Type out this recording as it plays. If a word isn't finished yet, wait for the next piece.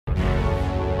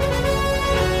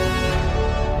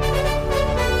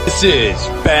This is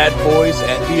Bad Boys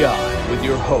and Beyond with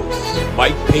your hosts,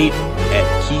 Mike Payton and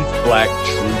Keith Black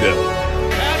Trudeau.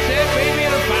 That's it, baby,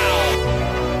 and a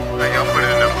foul. Hey, y'all put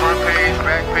it in the front page,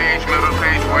 back page, middle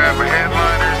page, wherever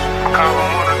headliners,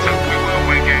 column 1 or 2, we will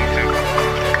win game 2.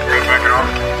 Let's back it off.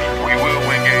 We will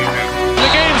win game 2. The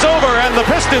game's over, and the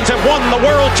Pistons have won the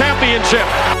World Championship.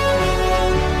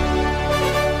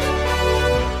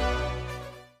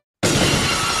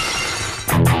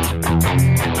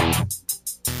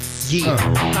 Yeah,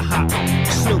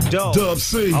 Snoop Dogg, Dub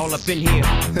C. all up in here.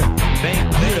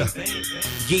 Bang, bang,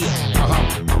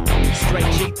 yeah. Straight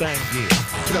G thing,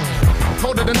 yeah.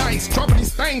 Colder than ice, dropping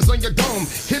these things on your dome.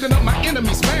 Hitting up my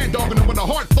enemies, man, dogging them with a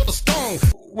heart full of stone.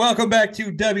 Welcome back to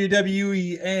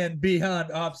WWE and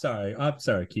Beyond. Oh, I'm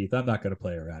sorry, Keith. I'm not going to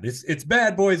play around. It's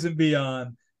Bad Boys and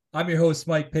Beyond. I'm your host,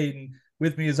 Mike Payton.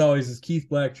 With me, as always, is Keith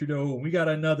Black Trudeau. And we got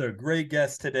another great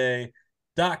guest today,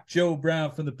 Doc Joe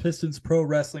Brown from the Pistons Pro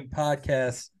Wrestling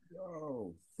podcast.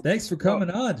 Yo. Thanks for coming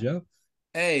on, Joe.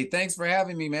 Hey, thanks for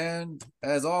having me, man.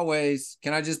 As always,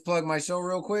 can I just plug my show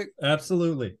real quick?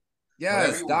 Absolutely.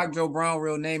 Yes, Doc Joe Brown,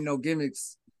 real name, no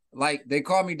gimmicks. Like, they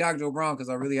call me Doc Joe Brown because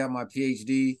I really have my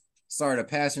PhD. Started a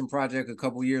passion project a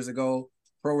couple years ago.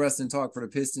 Pro Wrestling Talk for the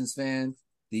Pistons fan.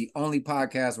 The only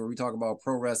podcast where we talk about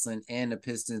pro wrestling and the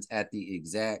Pistons at the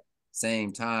exact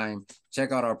same time.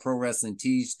 Check out our Pro Wrestling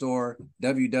Tees store,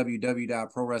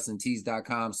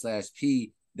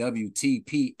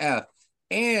 www.prowrestlingtees.com/PWTPF.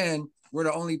 And we're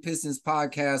the only Pistons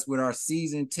podcast with our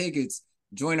season tickets.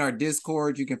 Join our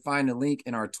Discord. You can find the link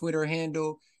in our Twitter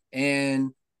handle.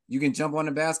 And you can jump on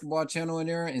the basketball channel in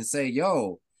there and say,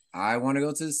 yo, I want to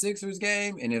go to the Sixers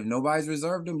game. And if nobody's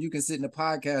reserved them, you can sit in the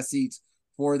podcast seats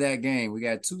for that game. We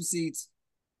got 2 seats,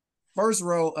 first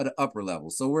row of the upper level.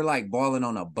 So we're like balling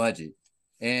on a budget.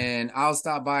 And I'll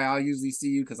stop by. I'll usually see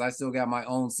you because I still got my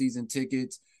own season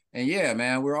tickets. And yeah,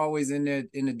 man, we're always in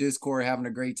the Discord having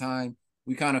a great time.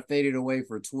 We kind of faded away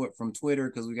from Twitter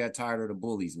because we got tired of the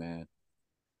bullies, man.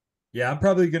 Yeah, I'm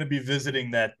probably going to be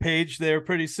visiting that page there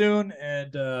pretty soon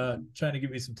and trying to give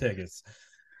me some tickets.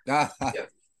 I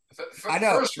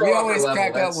know. We always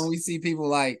crack up when we see people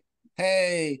like,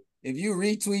 hey, if you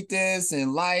retweet this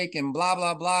and like and blah,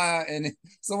 blah, blah, and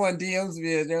someone DMs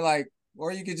me and they're like,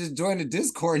 or you could just join the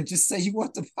Discord and just say you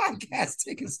want the podcast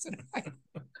tickets tonight.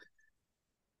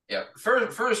 Yeah,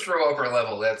 first row upper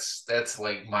level, that's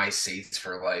like my seats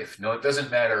for life. No, it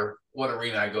doesn't matter what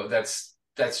arena I go. That's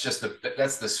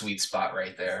the sweet spot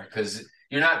right there because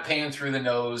you're not paying through the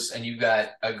nose and you got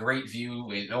a great view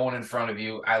with no one in front of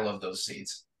you. I love those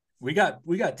seats. We got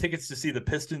tickets to see the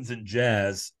Pistons and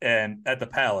Jazz and at the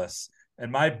Palace,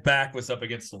 and my back was up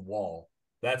against the wall.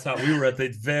 That's how we were at the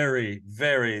very,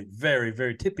 very, very,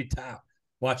 very tippy top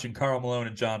watching Karl Malone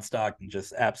and John Stockton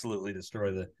just absolutely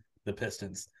destroy the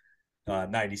Pistons.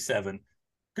 97.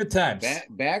 Good times.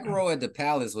 Back row at the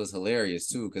Palace was hilarious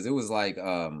too because it was like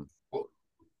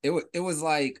it was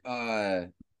like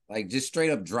just straight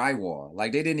up drywall.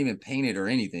 Like they didn't even paint it or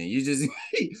anything. You just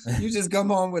come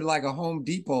home with like a Home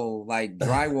Depot like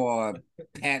drywall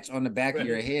patch on the back of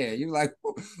your head. You're like,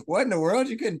 what in the world?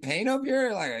 You couldn't paint up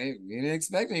here? Like you didn't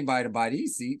expect anybody to buy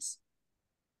these seats.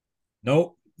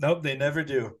 Nope, they never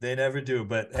do.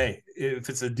 But hey, if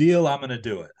it's a deal, I'm gonna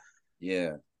do it.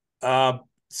 Yeah.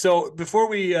 So before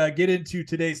we get into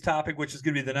today's topic, which is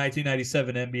going to be the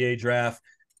 1997 NBA draft,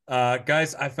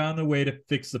 guys, I found a way to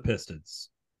fix the Pistons,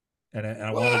 and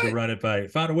I wanted to run it by you.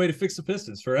 Found a way to fix the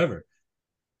Pistons forever.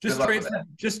 Just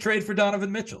trade for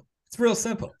Donovan Mitchell. It's real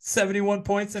simple. 71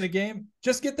 points in a game.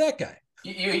 Just get that guy.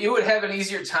 You would have an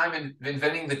easier time in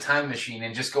inventing the time machine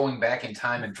and just going back in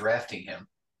time and drafting him.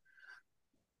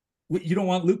 You don't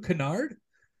want Luke Kennard?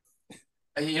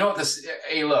 You know what this?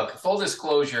 Hey, look, full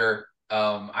disclosure.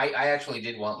 I actually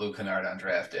did want Luke Kennard on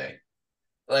draft day.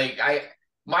 Like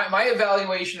my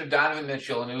evaluation of Donovan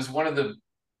Mitchell, and it was one of the,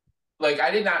 like,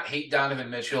 I did not hate Donovan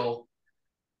Mitchell,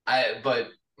 but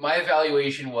my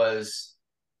evaluation was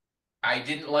I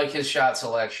didn't like his shot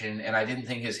selection, and I didn't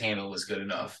think his handle was good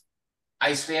enough.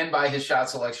 I stand by his shot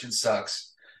selection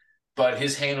sucks, but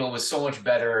his handle was so much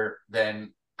better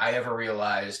than I ever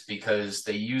realized because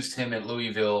they used him at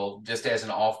Louisville just as an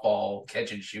off-ball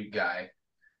catch-and-shoot guy.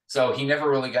 So he never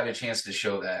really got a chance to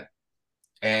show that.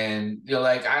 And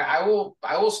like I will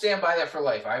stand by that for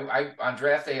life. I on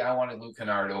draft day I wanted Luke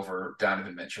Kennard over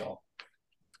Donovan Mitchell.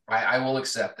 I will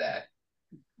accept that.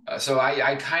 So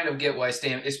I kind of get why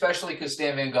Stan, especially because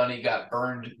Stan Van Gundy got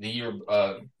burned the year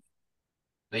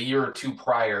or two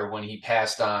prior when he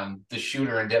passed on the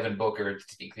shooter and Devin Booker to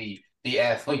take the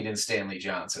athlete in Stanley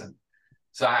Johnson.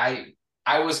 So I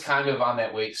was kind of on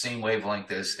that same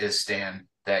wavelength as Stan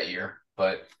that year.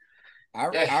 But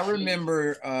I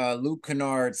remember Luke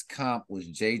Kennard's comp was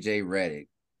JJ Redick.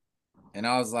 And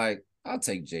I was like, I'll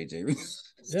take JJ.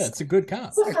 Yeah, it's a good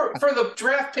comp. Well, for the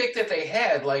draft pick that they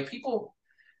had, like people,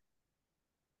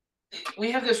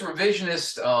 we have this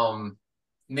revisionist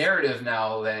narrative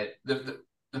now that the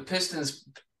Pistons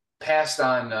passed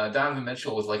on Donovan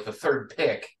Mitchell with like the third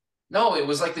pick. No, it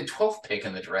was like the 12th pick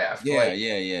in the draft. Yeah, like,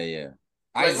 yeah.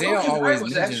 Like Isaiah always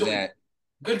mentions that.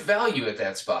 Good value at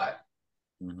that spot.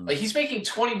 Mm-hmm. Like he's making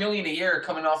 $20 million a year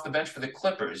coming off the bench for the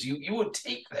Clippers. You would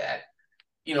take that.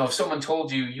 You know, if someone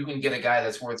told you you can get a guy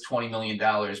that's worth $20 million,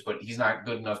 but he's not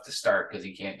good enough to start because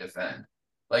he can't defend,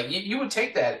 like you would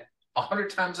take that 100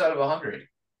 times out of 100.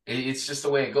 It's just the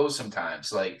way it goes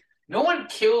sometimes. Like no one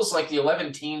kills like the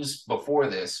 11 teams before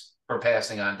this for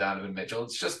passing on Donovan Mitchell.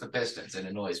 It's just the Pistons. It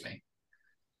annoys me.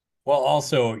 Well,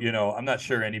 also, you know, I'm not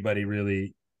sure anybody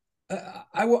really.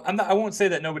 I won't say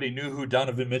that nobody knew who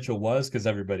Donovan Mitchell was because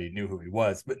everybody knew who he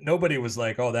was, but nobody was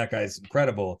like, "Oh, that guy's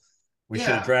incredible. We should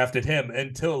have drafted him,"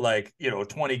 until like, you know,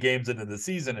 20 games into the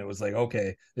season, it was like,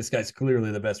 okay, this guy's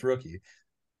clearly the best rookie.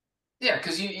 Yeah,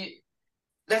 because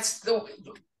that's the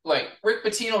like Rick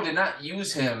Pitino did not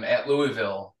use him at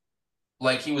Louisville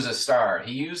like he was a star.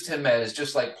 He used him as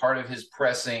just like part of his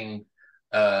pressing,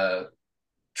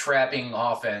 trapping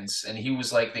offense, and he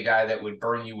was like the guy that would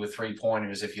burn you with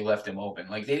 3-pointers if you left him open.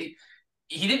 Like he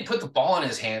didn't put the ball in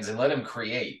his hands and let him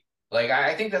create. Like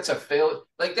I think that's a fail.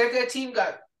 Like that team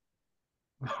got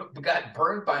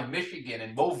burned by Michigan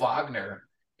and Mo Wagner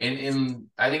in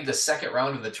I think the second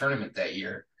round of the tournament that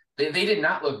year. They did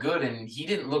not look good, and he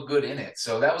didn't look good in it.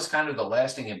 So that was kind of the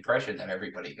lasting impression that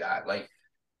everybody got. Like,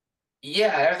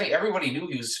 yeah, I think everybody knew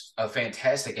he was a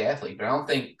fantastic athlete, but I don't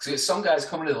think some guys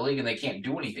come into the league and they can't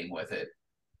do anything with it.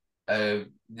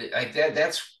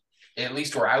 That's at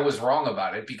least where I was wrong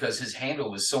about it, because his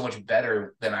handle was so much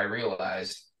better than I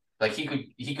realized. Like he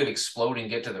could explode and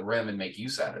get to the rim and make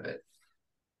use out of it.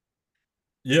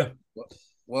 Yeah.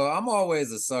 Well, I'm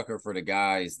always a sucker for the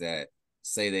guys that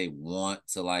say they want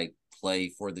to like play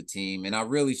for the team, and I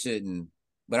really shouldn't.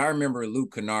 But I remember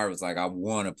Luke Kennard was like, I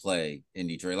want to play in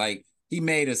Detroit. Like he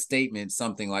made a statement,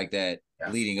 something like that,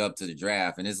 leading up to the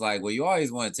draft. And it's like, well, you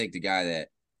always want to take the guy that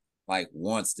like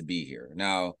wants to be here.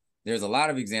 Now, there's a lot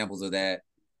of examples of that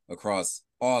across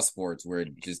all sports where it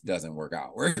just doesn't work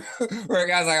out. Where a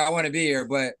guy's like, I want to be here.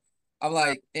 But I'm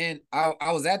like, and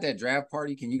I was at that draft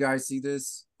party. Can you guys see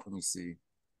this? Let me see.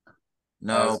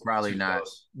 No, probably not.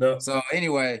 No. So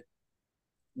anyway,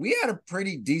 we had a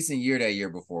pretty decent year that year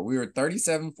before. We were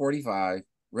 37-45.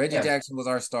 Reggie Jackson was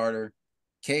our starter.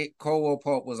 Kate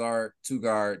Colwell-Pope was our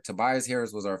 2-guard. Tobias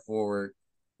Harris was our forward.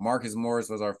 Marcus Morris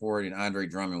was our forward, and Andre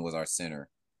Drummond was our center.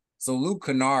 So Luke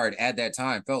Kennard at that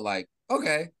time felt like,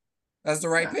 okay, that's the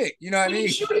right pick. You know what I mean?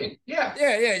 Shooting. Yeah.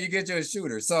 Yeah, you get you a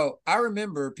shooter. So I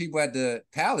remember people at the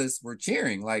Palace were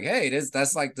cheering like, hey,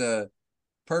 that's like the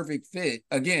perfect fit.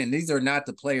 Again, these are not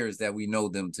the players that we know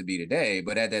them to be today,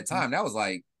 but at that time, that was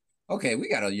like, okay, we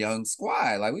got a young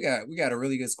squad. Like we got a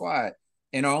really good squad.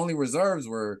 And our only reserves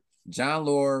were John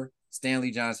Lore,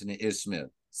 Stanley Johnson, and Ish Smith.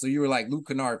 So you were like, Luke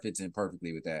Kennard fits in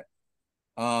perfectly with that.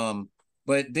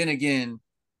 But then again,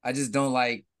 I just don't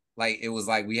like it was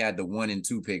like we had the 1 and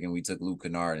 2 pick and we took Luke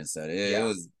Kennard instead.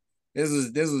 This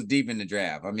was deep in the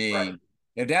draft. I mean,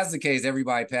 if that's the case,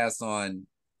 everybody passed on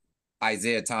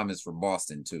Isaiah Thomas for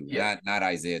Boston too, not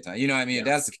Isaiah Thomas. You know what I mean? If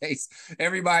that's the case,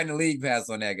 everybody in the league passed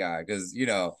on that guy because, you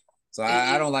know, so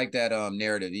I don't like that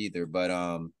narrative either.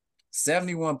 But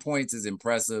 71 points is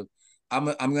impressive. I'm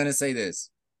gonna say this.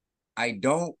 I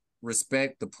don't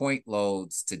respect the point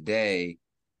loads today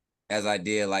as I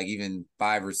did like even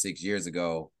 5 or 6 years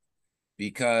ago,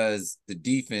 because the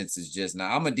defense is just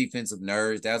not. I'm a defensive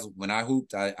nerd. That's when I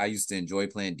hooped. I used to enjoy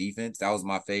playing defense. That was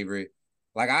my favorite.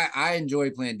 Like I enjoy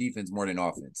playing defense more than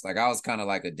offense. Like I was kind of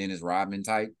like a Dennis Rodman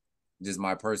type, just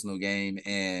my personal game.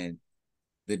 And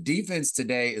the defense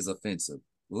today is offensive.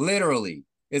 Literally,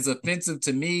 it's offensive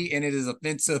to me, and it is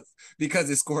offensive because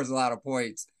it scores a lot of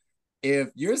points. If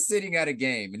you're sitting at a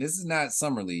game, and this is not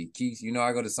summer league, Keith, you know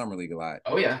I go to summer league a lot.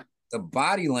 Oh yeah. The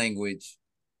body language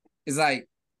is like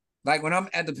when I'm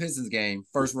at the Pistons game,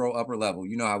 first row, upper level,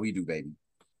 you know how we do, baby.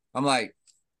 I'm like,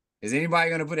 is anybody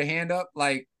gonna put a hand up?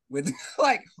 Like with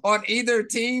like on either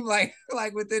team, like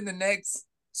within the next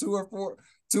 2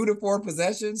 to 4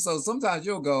 possessions. So sometimes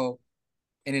you'll go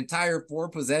an entire 4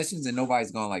 possessions and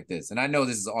nobody's gone like this. And I know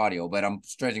this is audio, but I'm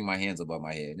stretching my hands above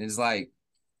my head. And it's like,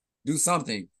 do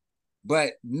something.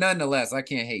 But nonetheless, I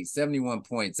can't hate 71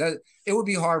 points. It would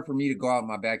be hard for me to go out in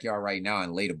my backyard right now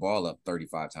and lay the ball up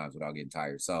 35 times without getting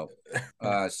tired. So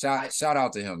shout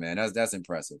out to him, man. That's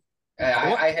impressive.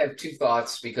 I have two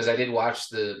thoughts because I did watch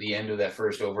the end of that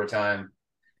first overtime,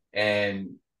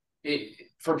 and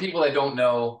for people that don't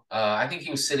know, I think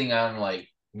he was sitting on like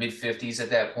mid 50s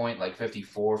at that point, like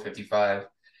 54, 55,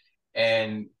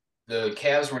 and the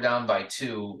Cavs were down by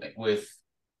 2 with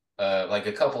like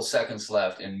a couple seconds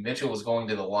left, and Mitchell was going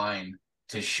to the line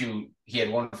to shoot. He had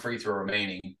one free throw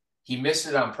remaining. He missed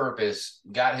it on purpose,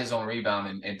 got his own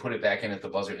rebound, and put it back in at the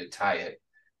buzzer to tie it.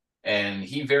 And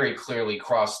he very clearly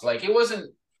crossed, like it was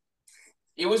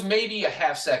maybe a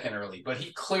half second early, but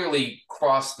he clearly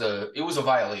crossed it was a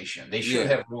violation. They should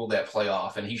have ruled that play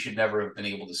off, and he should never have been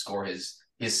able to score his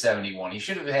 71. He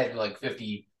should have had like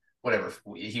 50, whatever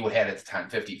he would have had at the time,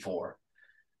 54.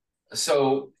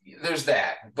 So there's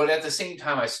that. But at the same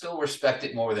time, I still respect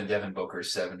it more than Devin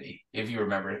Booker's 70. If you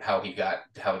remember how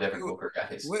Devin Booker got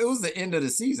his. It was the end of the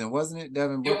season, wasn't it,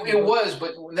 Devin Booker? It was,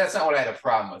 but that's not what I had a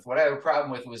problem with. What I had a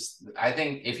problem with was, I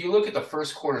think if you look at the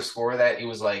first quarter score of that, it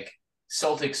was like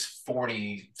Celtics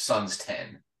 40, Suns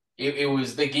 10. It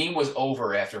was, the game was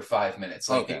over after 5 minutes.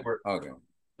 Like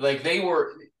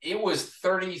it was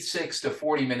 36 to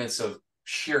 40 minutes of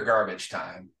sheer garbage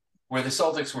time, where the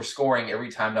Celtics were scoring every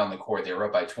time down the court. They were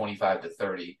up by 25 to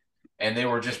 30, and they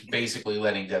were just basically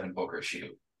letting Devin Booker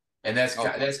shoot. And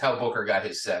that's how Booker got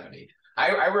his 70.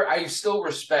 I still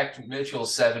respect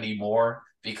Mitchell's 70 more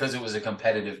because it was a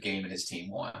competitive game and his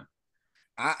team won.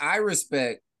 I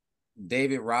respect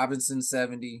David Robinson's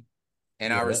 70,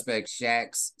 and I respect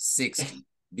Shaq's 60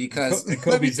 because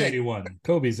Kobe's 81.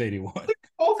 Kobe's 81.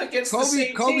 Both against the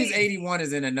same Kobe's team. 81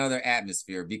 is in another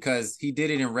atmosphere because he did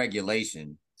it in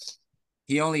regulation.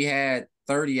 He only had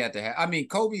 30 at the half. I mean,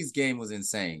 Kobe's game was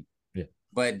insane. Yeah.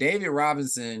 But David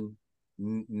Robinson,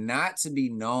 not to be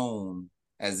known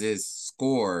as this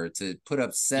scorer, to put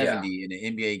up 70 in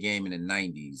an NBA game in the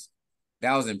 90s,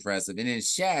 that was impressive. And then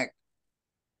Shaq,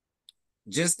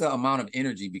 just the amount of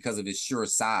energy because of his sure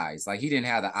size. Like, he didn't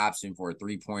have the option for a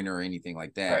three-pointer or anything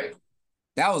like that. Right.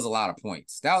 That was a lot of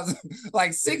points. That was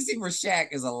like 60 for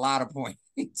Shaq is a lot of points.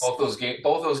 Both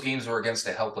those games were against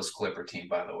a helpless Clipper team,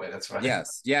 by the way. That's right.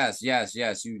 Yes.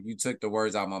 You took the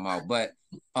words out of my mouth. But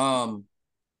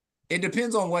it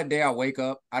depends on what day I wake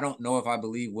up. I don't know if I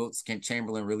believe Wilt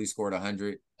Chamberlain really scored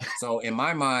 100. So in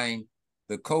my mind,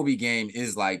 the Kobe game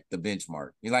is like the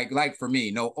benchmark. Like for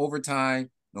me, no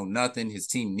overtime, no nothing. His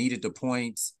team needed the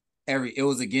points. It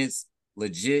was against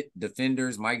legit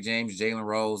defenders, Mike James, Jalen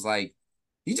Rose. Like,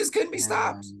 he just couldn't be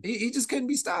stopped. He just couldn't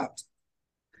be stopped.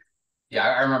 Yeah,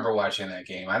 I remember watching that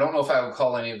game. I don't know if I would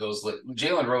call any of those.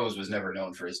 Jalen Rose was never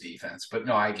known for his defense, but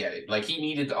no, I get it. Like, he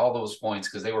needed all those points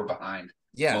because they were behind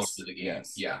most of the game.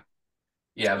 Yes.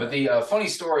 Yeah. But the funny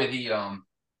story, and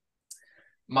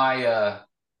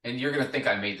you're gonna think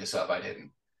I made this up. I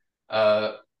didn't.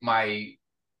 My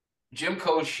gym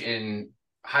coach in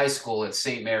high school at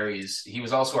St. Mary's, he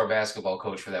was also our basketball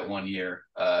coach for that 1 year.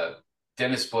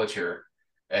 Dennis Butcher.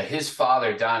 His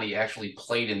father, Donnie, actually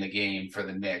played in the game for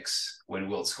the Knicks when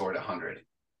Wilt scored 100.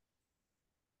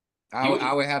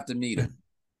 I would have to meet him.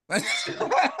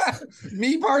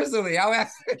 Me personally, I would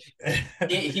have to...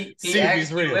 He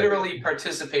actually literally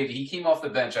participated. He came off the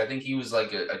bench. I think he was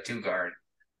like a two guard.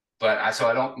 So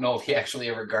I don't know if he actually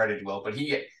ever guarded Wilt, but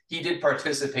he did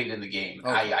participate in the game.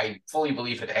 Okay. I fully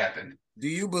believe it happened. Do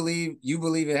you believe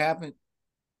it happened?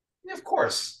 Of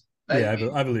course. Yeah,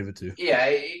 I believe it too. Yeah,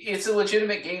 it's a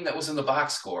legitimate game that was in the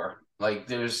box score.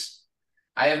 Like,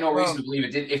 I have no reason to believe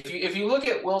it did. If you look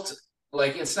at Wilt,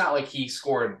 like, it's not like he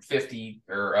scored 50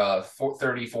 or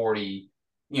 30, 40,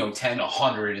 10,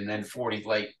 100, and then 40.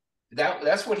 Like,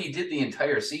 that's what he did the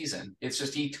entire season. It's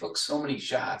just he took so many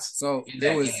shots. So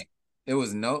these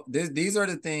are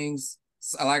the things.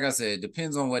 Like I said, it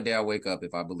depends on what day I wake up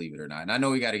if I believe it or not. And I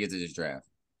know we got to get to this draft.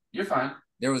 You're fine.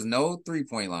 There was no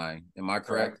 3-point line. Am I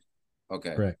correct?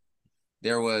 Okay. Correct.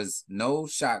 There was no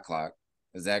shot clock.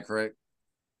 Is that correct?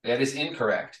 That is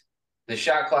incorrect. The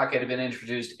shot clock had been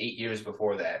introduced 8 years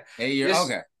before that. 8 years?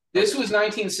 Okay. This was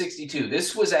 1962.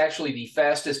 This was actually the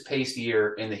fastest paced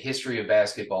year in the history of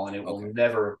basketball, and it will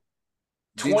never...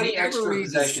 20 extra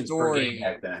possessions per game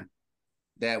back then.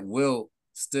 That Wilt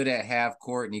stood at half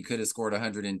court and he could have scored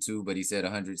 102, but he said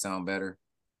 100 sound better.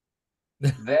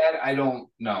 That I don't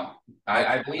know.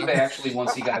 I believe actually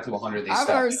once he got to 100, they stopped.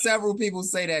 I've heard several people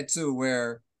say that too,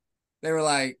 where they were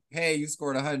like, "Hey, you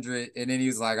scored 100," and then he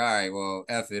was like, "All right, well,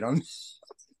 F it."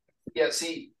 Yeah,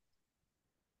 see,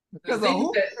 because a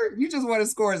hooper, you just want to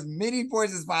score as many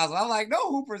points as possible. I'm like,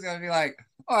 no hooper's gonna be like,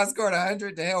 "Oh, I scored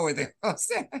 100. To hell with it."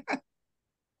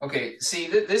 Okay, see,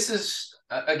 this is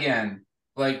again.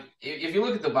 Like, if you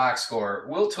look at the box score,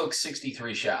 Wilt took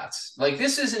 63 shots. Like,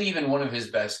 this isn't even one of his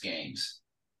best games.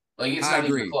 Like it's I not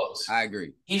agree. even close. I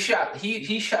agree. He shot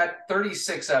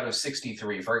 36 out of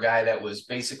 63 for a guy that was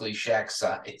basically Shaq's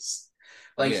size.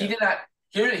 Like he did not.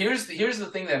 Here's the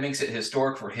thing that makes it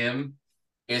historic for him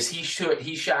is he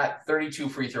shot 32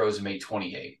 free throws and made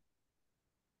 28.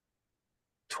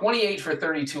 28 for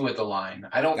 32 at the line.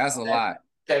 That's a lot.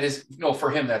 That is for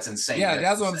him. That's insane. Yeah,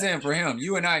 that's what I'm saying. For him,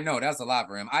 you and I know that's a lot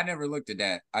for him. I never looked at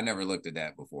that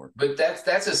before. But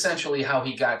that's essentially how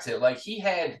he got to he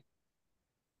had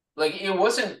it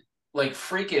wasn't like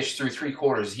freakish through three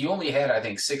quarters. He only had, I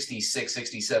think, 66,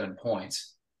 67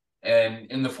 points. And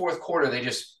in the fourth quarter,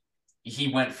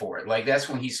 he went for it. Like that's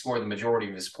when he scored the majority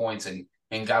of his points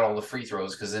and got all the free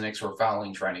throws because the Knicks were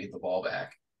fouling trying to get the ball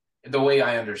back. The way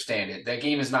I understand it, that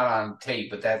game is not on tape,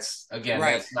 but that's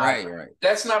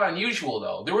that's not unusual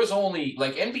though. There was only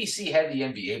NBC had the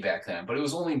NBA back then, but it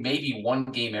was only maybe one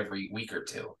game every week or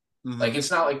two. Mm-hmm. Like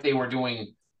it's not like they were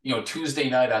doing Tuesday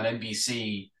night on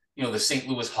NBC, the St.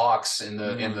 Louis Hawks and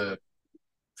the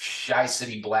Chi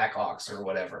City Blackhawks or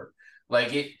whatever.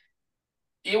 Like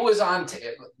it was on.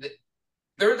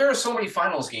 There are so many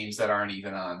finals games that aren't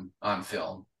even on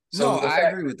film. So I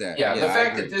agree with that. Yeah, the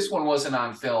fact that this one wasn't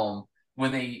on film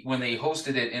when they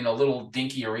hosted it in a little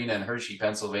dinky arena in Hershey,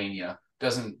 Pennsylvania,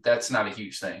 that's not a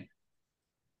huge thing.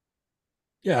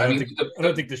 Yeah, I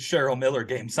don't think the Cheryl Miller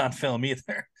game's on film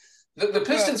either. The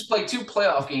Pistons played 2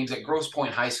 playoff games at Grosse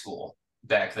Pointe High School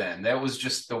back then. That was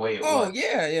just the way it was. Oh,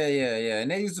 yeah.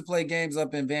 And they used to play games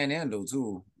up in Van Andel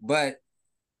too. But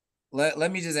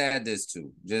let me just add this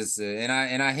too. And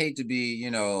I hate to be,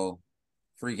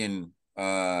 freaking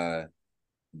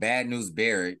Bad News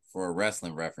Barrett for a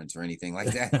wrestling reference or anything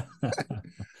like that.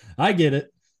 I get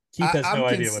it. Keith has no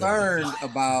idea what I'm concerned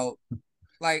about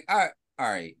all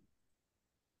right.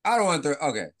 I don't want to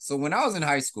okay. So when I was in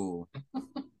high school,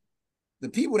 the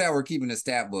people that were keeping the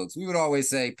stat books, we would always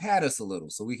say, pat us a little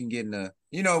so we can get in the,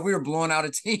 we were blowing out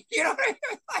a team, you know what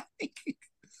I mean?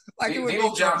 Like it would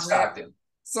be John Stockton.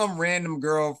 Some random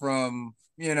girl from,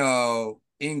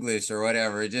 English or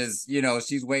whatever. Just,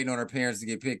 she's waiting on her parents to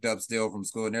get picked up still from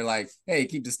school. And they're like, hey,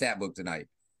 keep the stat book tonight.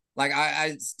 Like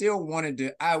I still wanted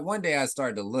to, one day I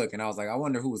started to look and I was like, I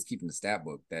wonder who was keeping the stat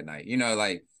book that night.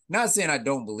 Not saying I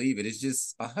don't believe it. It's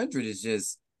just 100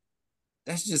 is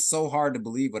that's just so hard to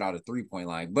believe without a 3-point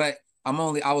line. But I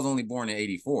was only born in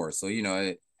 84. So,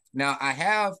 now I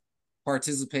have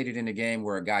participated in a game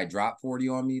where a guy dropped 40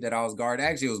 on me that I was guarding.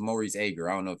 Actually, it was Maurice Ager.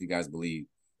 I don't know if you guys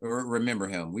remember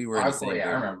him. We were in the same game.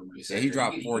 I remember Maurice Ager. He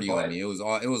dropped 40 on me. It was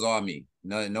all me.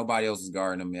 Nobody else was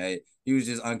guarding him. He was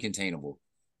just uncontainable.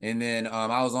 And then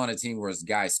I was on a team where this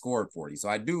guy scored 40. So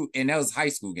I do, and that was high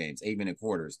school games, 8-minute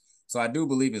quarters. So I do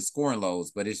believe in scoring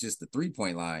lows, but it's just the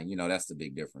 3-point line. That's the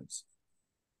big difference.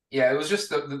 Yeah, it was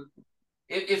just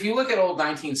if you look at old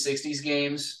 1960s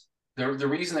games, the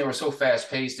reason they were so fast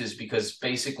paced is because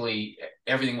basically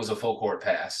everything was a full court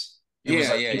pass. It was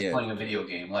like playing a video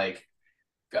game. Like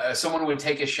someone would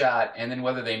take a shot, and then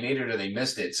whether they made it or they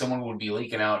missed it, someone would be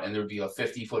leaking out, and there'd be a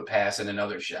 50-foot pass and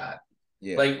another shot.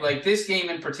 Yeah. Like this game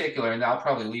in particular, and I'll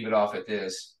probably leave it off at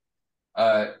this.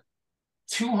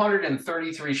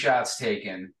 233 shots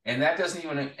taken, and that doesn't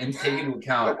even take into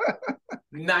account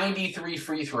 93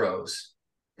 free throws.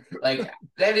 Like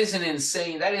that is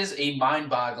a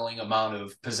mind-boggling amount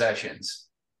of possessions.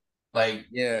 Like,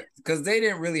 yeah, because they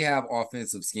didn't really have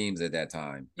offensive schemes at that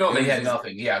time. No, they had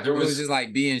nothing. Yeah, it was just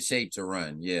like be in shape to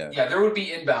run. Yeah, there would be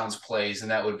inbounds plays,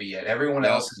 and that would be it. Everyone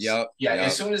else,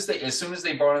 as soon as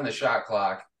they brought in the shot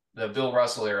clock, the Bill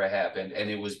Russell era happened, and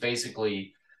it was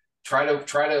basically try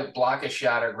to block a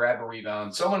shot or grab a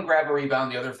rebound. Someone grab a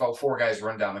rebound, the other 4 guys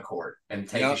run down the court and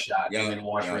take a shot, and then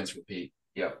wash, rinse, repeat.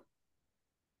 Yep.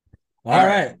 All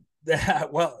right.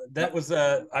 Well, that was.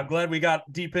 I'm glad we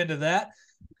got deep into that.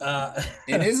 And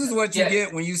this is what you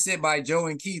get when you sit by Joe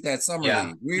and Keith at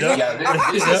Summer League.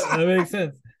 That makes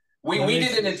sense. We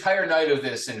did an entire night of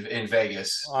this in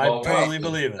Vegas. I totally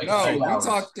believe it. No, we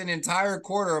talked an entire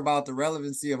quarter about the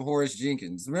relevancy of Horace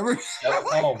Jenkins. Remember?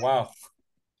 Oh, wow.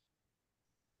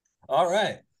 All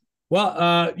right.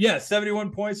 Well,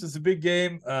 71 points is a big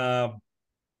game.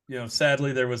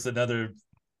 Sadly, there was another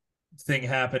thing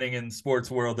happening in the sports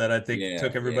world that I think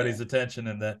took everybody's attention,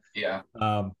 and that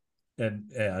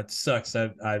it sucks.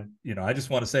 I just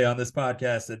want to say on this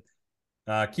podcast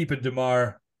that keeping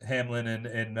DeMar Hamlin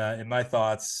in my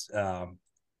thoughts,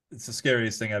 it's the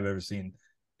scariest thing I've ever seen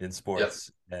in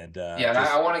sports. Yep. And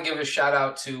I want to give a shout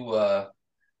out to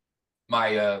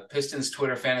my Pistons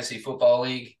Twitter Fantasy Football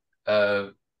League.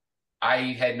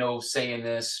 I had no say in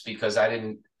this because I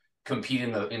didn't compete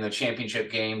in the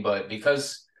championship game, but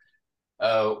because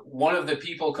One of the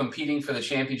people competing for the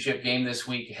championship game this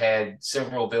week had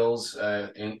several Bills,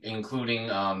 including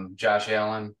Josh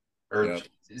Allen, or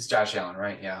it's Josh Allen,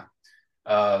 right? Yeah.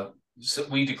 So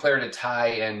we declared a tie,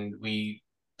 and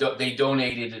they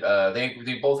donated.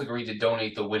 They both agreed to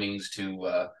donate the winnings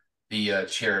to the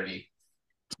charity.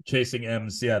 Chasing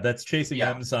M's, yeah, that's Chasing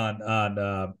M's on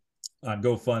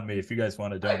GoFundMe. If you guys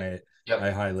want to donate,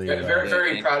 I highly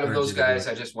very proud of those guys.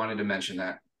 I just wanted to mention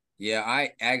that. Yeah,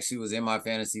 I actually was in my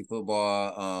fantasy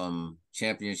football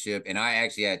championship, and I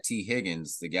actually had T.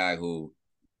 Higgins, the guy who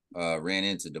ran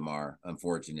into DeMar,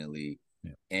 unfortunately.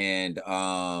 Yeah. And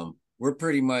we're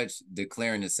pretty much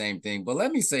declaring the same thing. But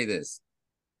let me say this.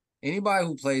 Anybody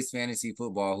who plays fantasy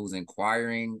football who's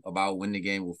inquiring about when the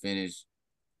game will finish,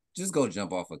 just go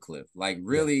jump off a cliff. Like,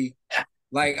 really,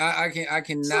 like I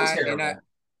cannot,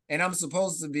 and I'm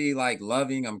supposed to be like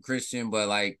loving, I'm Christian, but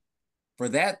like, for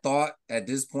that thought at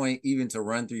this point, even to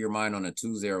run through your mind on a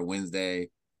Tuesday or Wednesday,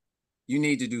 you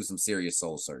need to do some serious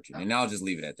soul searching. And I'll just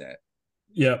leave it at that.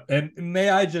 Yeah. And may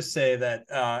I just say that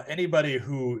anybody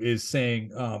who is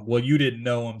saying, well, you didn't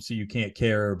know him, so you can't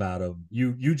care about him,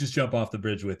 you just jump off the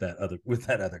bridge with that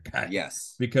other guy.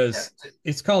 Yes. Because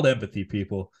it's called empathy,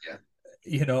 people. Yeah.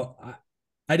 You know,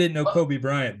 I didn't know Kobe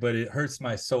Bryant, but it hurts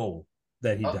my soul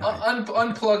that he died.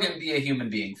 Unplug and be a human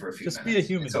being for a few minutes. Just be a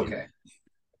human being. Okay.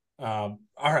 All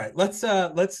right, let's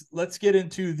get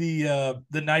into the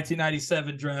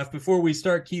 1997 draft. Before we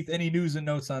start, Keith, any news and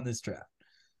notes on this draft?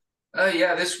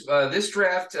 This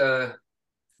draft,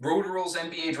 Road Rules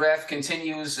NBA draft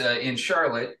continues in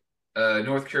Charlotte,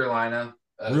 North Carolina.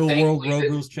 Real World Road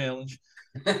Rules Challenge.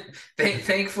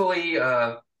 Thankfully,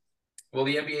 the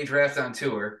NBA draft on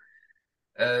tour.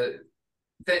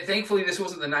 Thankfully, this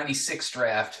wasn't the '96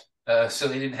 draft, so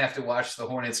they didn't have to watch the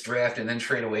Hornets draft and then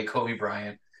trade away Kobe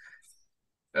Bryant.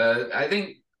 I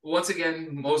think once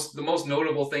again, the most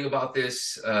notable thing about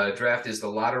this draft is the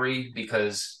lottery,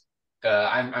 because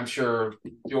I'm sure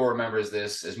Joe remembers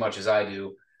this as much as I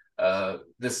do.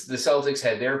 The Celtics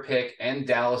had their pick and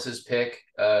Dallas's pick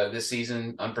this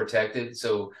season unprotected,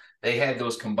 so they had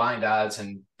those combined odds,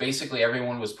 and basically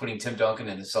everyone was putting Tim Duncan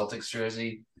in the Celtics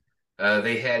jersey.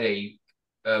 They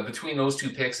had between those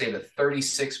two picks, they had a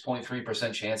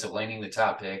 36.3% chance of landing the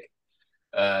top pick.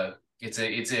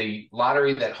 It's a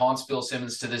lottery that haunts Bill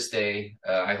Simmons to this day.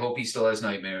 I hope he still has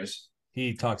nightmares.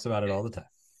 He talks about it all the time.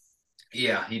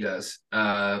 Yeah, he does.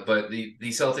 But the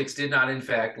Celtics did not, in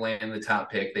fact, land the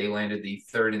top pick. They landed the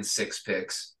 3rd and 6th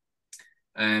picks.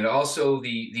 And also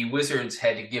the Wizards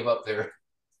had to give up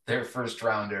their first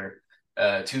rounder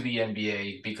to the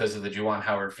NBA because of the Juwan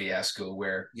Howard fiasco,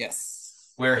 where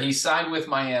he signed with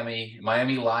Miami.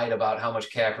 Miami lied about how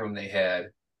much cap room they had,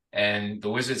 and the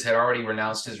Wizards had already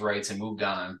renounced his rights and moved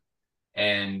on.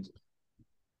 And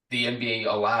the NBA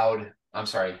allowed. I'm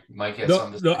sorry, Mike.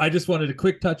 No, I just wanted a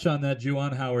quick touch on that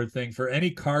Juwan Howard thing. For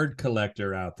any card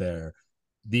collector out there,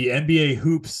 the NBA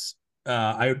hoops.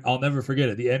 I'll never forget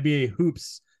it. The NBA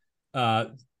hoops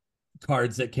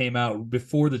cards that came out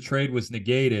before the trade was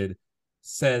negated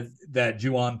said that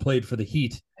Juwan played for the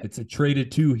Heat. It's a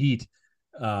traded to Heat.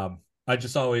 I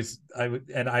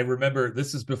remember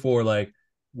this is before like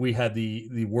we had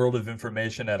the world of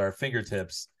information at our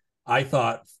fingertips. I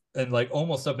thought, and like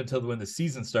almost up until when the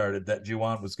season started, that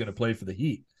Juwan was going to play for the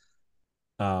Heat.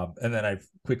 And then I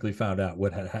quickly found out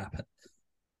what had happened.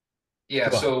 Yeah,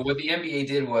 so what the NBA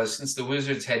did was, since the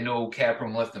Wizards had no cap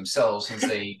room left themselves, since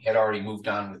they had already moved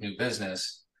on with new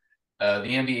business, the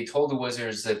NBA told the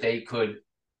Wizards that they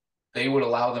would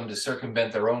allow them to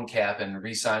circumvent their own cap and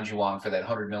re-sign Juwan for that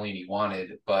 $100 million he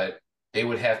wanted, but they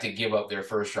would have to give up their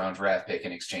first round draft pick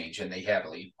in exchange, and they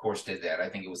happily, of course, did that. I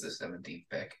think it was the 17th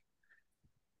pick.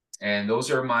 And those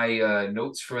are my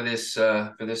notes for this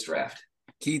draft.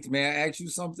 Keith, may I ask you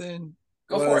something?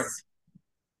 Go for it.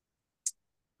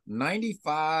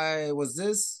 95 was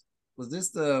this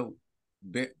the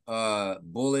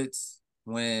Bullets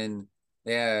when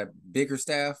they had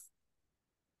Bickerstaff?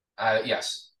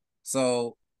 Yes.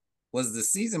 So was the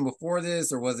season before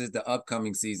this, or was it the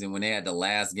upcoming season when they had the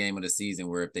last game of the season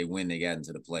where if they win they got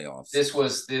into the playoffs? This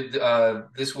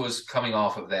was coming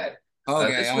off of that.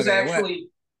 Okay, this was actually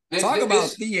talk about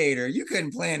theater. You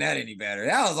couldn't plan that any better.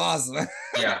 That was awesome.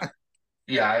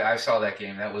 Yeah, I saw that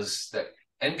game. That was the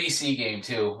NBC game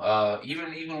too.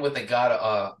 Even with the god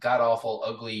awful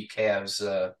ugly Cavs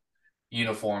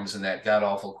uniforms and that god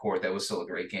awful court, that was still a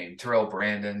great game. Terrell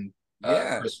Brandon,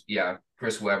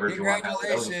 Chris Webber.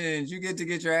 Congratulations, you get to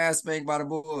get your ass spanked by the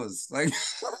Bulls. Like,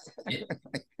 yeah.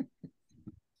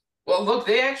 Well, look,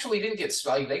 they actually didn't get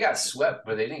spanked. They got swept,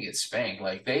 but they didn't get spanked.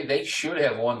 Like they should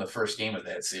have won the first game of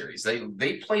that series.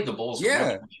 They played the Bulls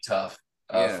really, really tough.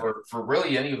 Yeah. for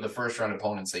really any of the first round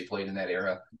opponents they played in that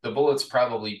era. The Bullets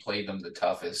probably played them the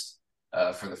toughest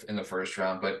in the first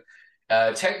round, but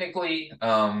technically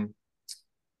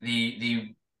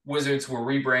the Wizards were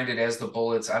rebranded as the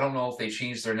Bullets. I don't know if they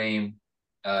changed their name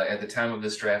at the time of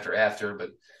this draft or after,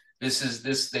 but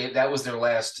that was their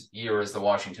last year as the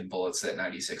Washington Bullets, that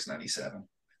 96-97.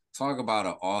 Talk about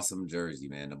an awesome jersey,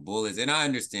 man. The Bullets, and I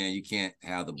understand you can't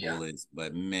have the Bullets,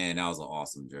 but man, that was an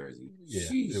awesome jersey. Yeah,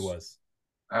 Sheesh. it was.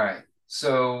 All right.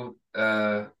 So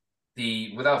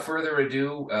without further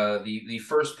ado, the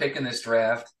first pick in this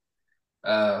draft,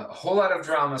 a whole lot of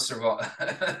drama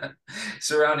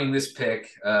surrounding this pick.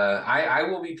 I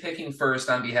will be picking first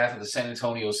on behalf of the San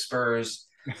Antonio Spurs.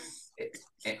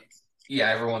 Yeah,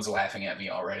 everyone's laughing at me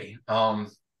already.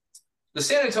 The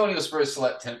San Antonio Spurs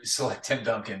select Tim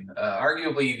Duncan,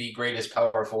 arguably the greatest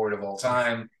power forward of all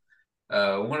time,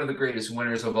 one of the greatest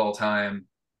winners of all time.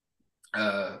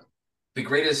 The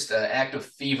greatest act of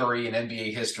thievery in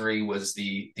NBA history was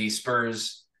the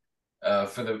Spurs who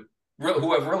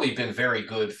have really been very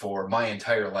good for my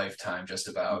entire lifetime, just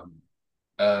about.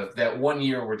 That one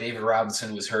year where David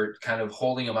Robinson was hurt, kind of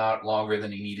holding him out longer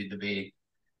than he needed to be,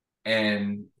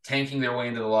 and tanking their way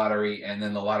into the lottery, and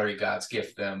then the lottery gods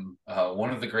gift them one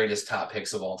of the greatest top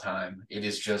picks of all time. It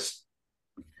is just,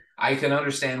 I can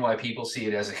understand why people see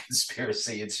it as a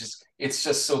conspiracy. It's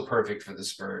just so perfect for the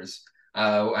Spurs.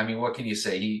 I mean, what can you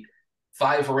say?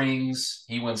 5 rings,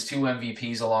 he wins 2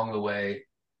 MVPs along the way.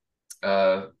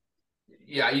 No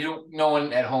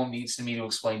one at home needs me to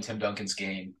explain Tim Duncan's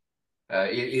game.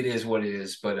 It is what it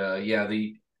is. But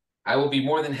I will be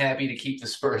more than happy to keep the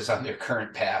Spurs on their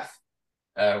current path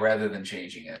rather than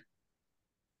changing it.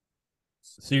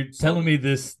 So you're telling me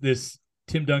this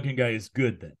Tim Duncan guy is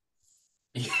good then?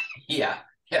 Yeah.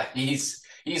 He's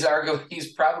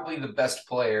probably the best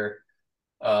player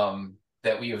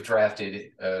that we have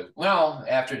drafted.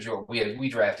 After Jordan, we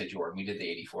drafted Jordan. We did the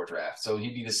 84 draft, so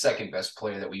he'd be the second best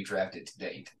player that we drafted to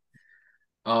date.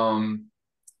 The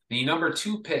number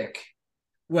 2 pick.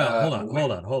 Well,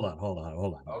 hold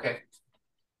on. Okay.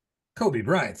 Kobe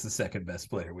Bryant's the second best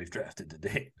player we've drafted to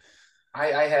date.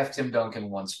 I have Tim Duncan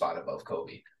 1 spot above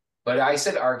Kobe, but I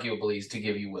said arguably to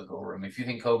give you wiggle room. If you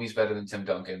think Kobe's better than Tim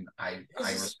Duncan, I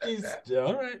respect that.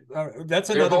 All right. That's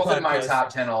They're another both podcast. in my top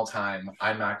 10 all time.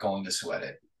 I'm not going to sweat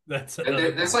it.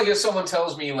 It's like if someone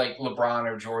tells me like LeBron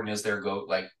or Jordan is their GOAT,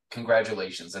 like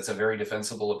congratulations. That's a very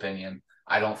defensible opinion.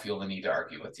 I don't feel the need to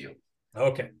argue with you.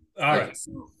 Okay. All right.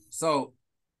 So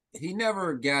he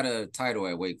never got a title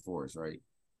at Wake Forest, right?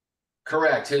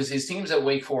 Correct. His team's at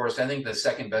Wake Forest. I think the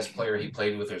second best player he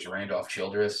played with was Randolph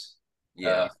Childress.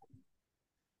 Yeah.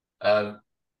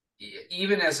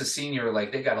 Even as a senior,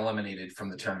 like they got eliminated from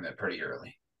the tournament pretty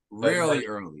early. Really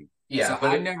early. Yeah. So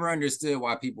I never understood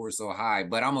why people were so high,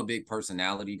 but I'm a big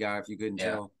personality guy, if you couldn't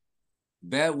tell.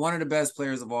 One of the best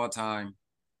players of all time.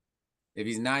 If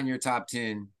he's not in your top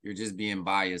 10, you're just being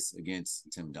biased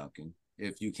against Tim Duncan.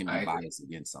 If you can be biased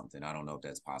against something. I don't know if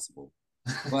that's possible.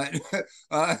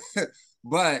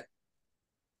 But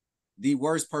the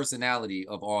worst personality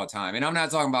of all time. And I'm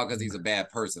not talking about because he's a bad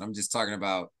person. I'm just talking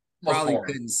about probably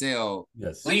couldn't sell.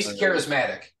 Yes. Least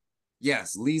charismatic.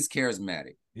 Yes, least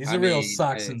charismatic. He's a real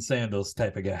socks and sandals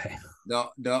type of guy.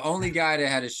 The only guy that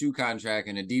had a shoe contract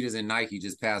and Adidas and Nike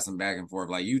just passed him back and forth.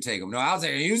 Like, you take him. No, I'll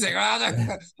take him. You take him.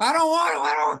 I don't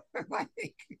want him. Like,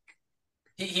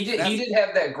 he did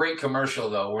have that great commercial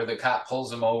though, where the cop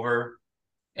pulls him over,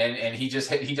 and he just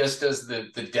does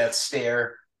the death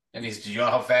stare, and he's, do you know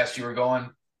how fast you were going?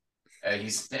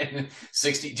 He's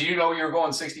 60. Do you know you were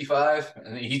going 65?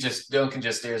 And Duncan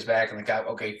just stares back, and the cop,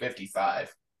 okay,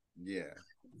 55. Yeah.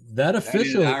 That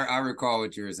official. I recall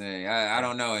what you were saying. I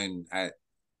don't know, and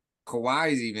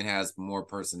Kawhi even has more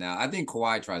personality. I think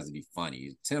Kawhi tries to be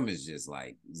funny. Tim is just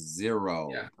like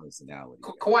zero personality.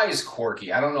 Kawhi is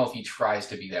quirky. I don't know if he tries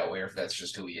to be that way or if that's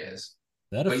just who he is.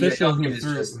 That official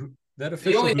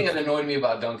the only thing that annoyed me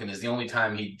about Duncan is the only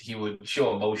time he would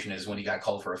show emotion is when he got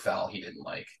called for a foul he didn't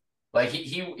like. Like he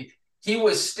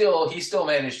still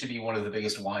managed to be one of the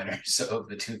biggest whiners of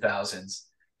the 2000s.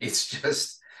 It's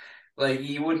just like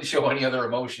he wouldn't show any other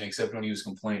emotion except when he was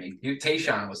complaining.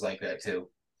 Tayshaun was like that too.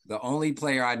 The only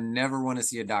player I never want to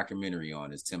see a documentary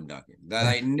on is Tim Duncan. That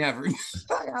I never.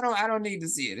 I don't need to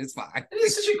see it. It's fine.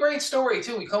 It's such a great story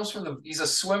too. He's a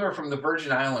swimmer from the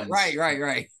Virgin Islands. Right.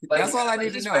 Like, that's all I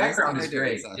need to know. His background is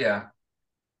great. Yeah.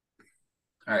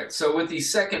 All right. So with the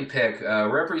second pick,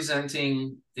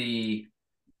 representing the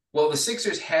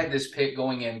Sixers had this pick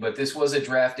going in, but this was a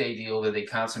draft day deal that they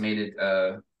consummated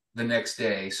the next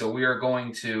day. So we are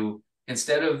going to,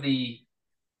 instead of the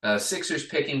Sixers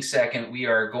picking second, we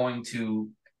are going to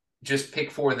just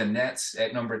pick for the Nets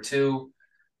at number 2.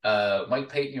 Mike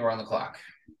Payton, you're on the clock.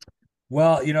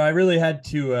 Well, I really had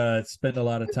to spend a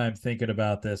lot of time thinking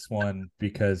about this one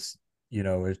because, you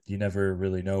never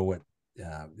really know what.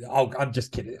 I'm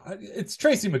just kidding. It's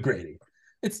Tracy McGrady.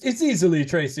 It's easily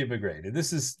Tracy McGrady.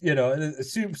 This is, a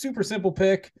super simple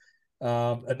pick.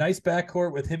 A nice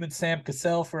backcourt with him and Sam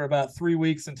Cassell for about 3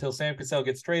 weeks until Sam Cassell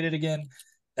gets traded again.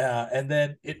 And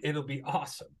then it'll be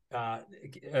awesome.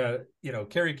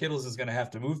 Kerry Kittles is going to have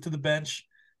to move to the bench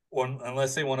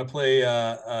unless they want to play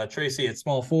Tracy at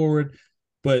small forward.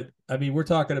 But I mean, we're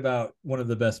talking about one of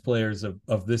the best players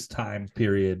of this time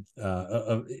period.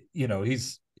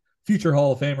 He's future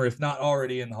Hall of Famer, if not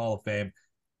already in the Hall of Fame.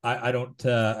 I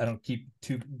don't keep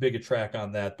too big a track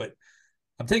on that, but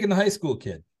I'm taking the high school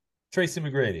kid, Tracy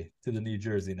McGrady, to the New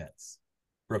Jersey Nets.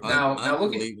 Now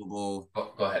unbelievable.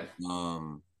 Go ahead.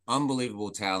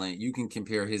 Unbelievable talent. You can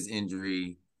compare his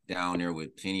injury down there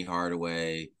with Penny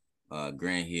Hardaway,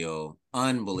 Grant Hill.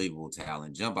 Unbelievable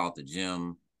talent. Jump out the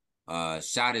gym.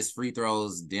 Shot his free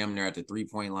throws damn near at the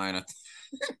 3-point line.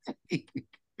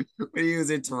 When he was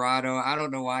in Toronto, I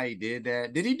don't know why he did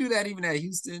that. Did he do that even at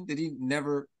Houston? Did he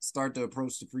never start to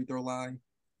approach the free throw line?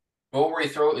 Well, where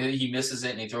he misses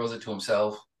it and he throws it to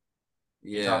himself.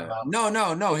 Yeah.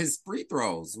 No. His free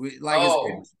throws,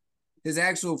 his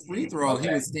actual free throw, okay.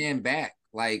 He would stand back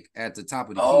like at the top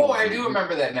of the key. I do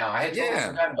remember that now. I had totally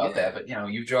forgotten about that, but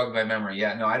you jogged my memory.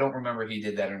 Yeah, no, I don't remember if he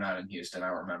did that or not in Houston. I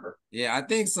don't remember. Yeah, I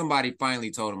think somebody finally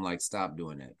told him stop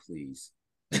doing that, please.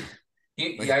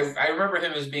 I remember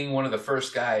him as being one of the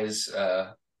first guys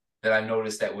that I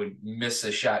noticed that would miss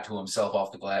a shot to himself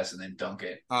off the glass and then dunk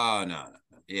it. Oh no.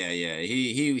 Yeah.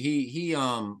 He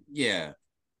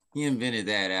invented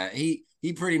that.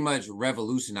 He pretty much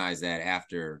revolutionized that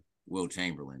after Will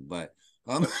Chamberlain, but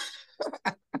I'm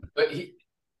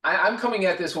coming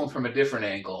at this one from a different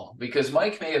angle because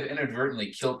Mike may have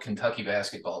inadvertently killed Kentucky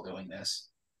basketball doing this.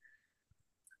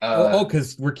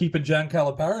 Because we're keeping John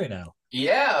Calipari now.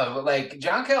 Yeah, but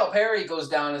John Calipari goes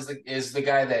down as the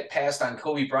guy that passed on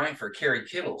Kobe Bryant for Kerry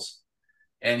Kittles,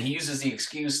 and he uses the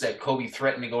excuse that Kobe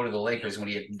threatened to go to the Lakers when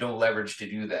he had no leverage to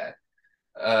do that.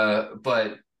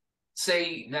 But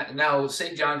say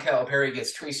John Calipari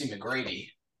gets Tracy McGrady,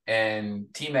 and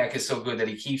T-Mac is so good that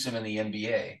he keeps him in the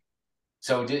NBA.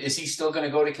 So is he still going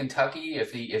to go to Kentucky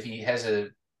if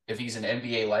he's an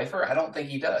NBA lifer? I don't think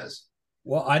he does.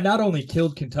 Well, I not only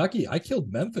killed Kentucky, I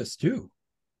killed Memphis too,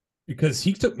 because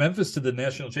he took Memphis to the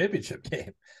national championship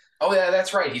game. Oh yeah,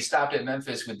 that's right. He stopped at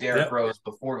Memphis with Derrick Rose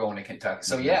before going to Kentucky.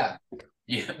 So yeah.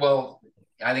 Well,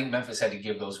 I think Memphis had to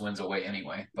give those wins away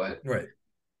anyway, but right.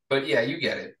 But yeah, you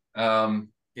get it.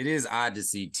 It is odd to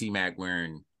see T-Mac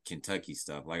wearing Kentucky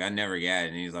stuff. I never got it,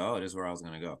 and he's like, "Oh, this is where I was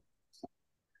gonna go."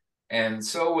 And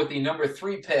so, with the number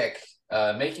 3 pick,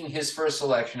 making his first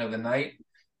selection of the night,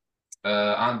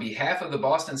 on behalf of the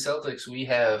Boston Celtics, we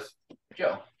have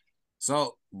Joe.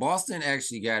 So Boston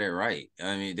actually got it right.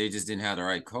 I mean, they just didn't have the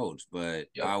right coach, but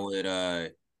I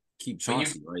would keep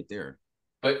Chauncey right there.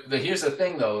 But here's the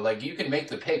thing, though. You can make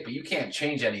the pick, but you can't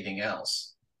change anything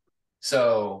else.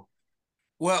 So,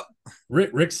 well,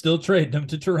 Rick still traded him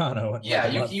to Toronto.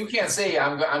 Yeah, you can't say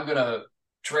I'm gonna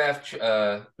draft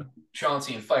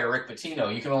Chauncey and fire Rick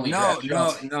Pitino. You can only draft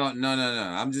Chauncey. No.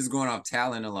 I'm just going off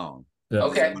talent alone. Yeah.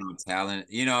 Okay. Talent,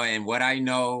 and what I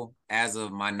know as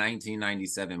of my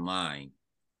 1997 mind,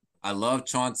 I love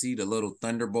Chauncey, the little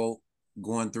thunderbolt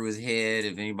going through his head.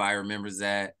 If anybody remembers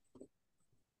that,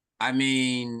 I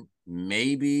mean,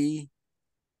 maybe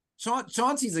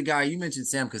Chauncey's a guy. You mentioned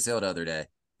Sam Cassell the other day.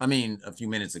 I mean, a few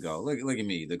minutes ago. Look at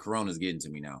me. The corona's getting to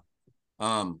me now.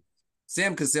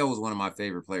 Sam Cassell was one of my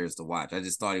favorite players to watch. I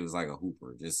just thought he was like a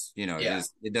hooper.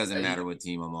 It doesn't matter what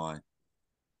team I'm on.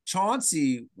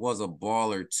 Chauncey was a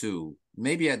baller too.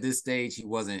 Maybe at this stage he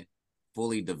wasn't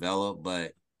fully developed,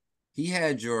 but he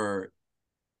had your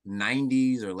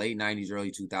 90s or late 90s, early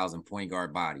 2000 point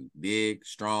guard body. Big,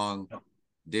 strong,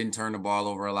 didn't turn the ball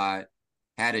over a lot,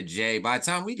 had a J. By the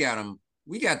time we got him,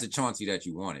 we got the Chauncey that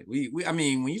you wanted. I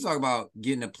mean, when you talk about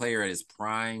getting a player at his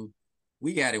prime,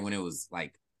 we got it when it was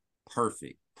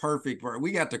perfect.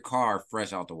 We got the car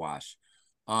fresh out the wash.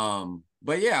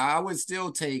 But yeah, I would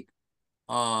still take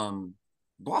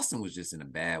Boston was just in a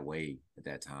bad way at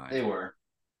that time. They were.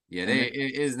 Yeah,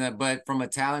 it isn't that, but from a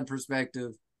talent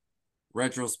perspective,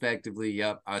 retrospectively,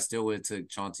 yep, I still would have took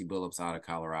Chauncey Billups out of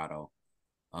Colorado.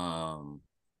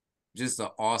 Just an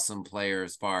awesome player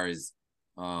as far as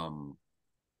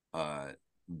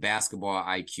basketball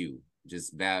IQ.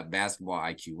 Just basketball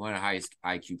IQ. One of the highest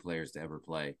IQ players to ever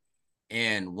play.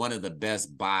 And one of the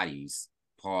best bodies,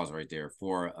 pause right there,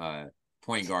 for a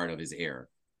point guard of his era.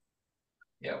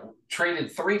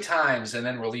 traded 3 times and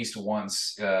then released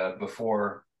once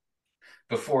before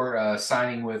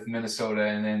signing with Minnesota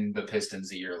and then the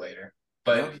Pistons a year later.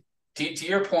 But to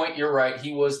your point, you're right.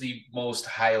 He was the most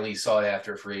highly sought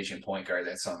after free agent point guard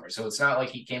that summer. So it's not like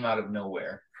he came out of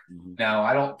nowhere. Mm-hmm. Now,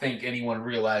 I don't think anyone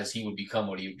realized he would become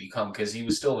what he would become because he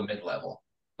was still the mid-level.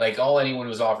 Like all anyone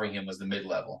was offering him was the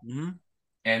mid-level. Mm-hmm.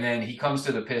 And then he comes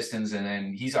to the Pistons and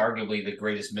then he's arguably the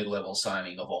greatest mid-level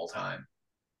signing of all time.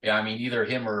 Yeah, I mean, either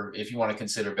him or if you want to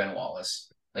consider Ben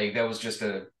Wallace. Like that was just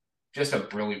a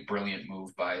brilliant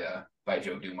move by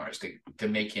Joe Dumars to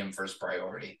make him first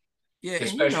priority. Yeah,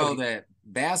 and you know that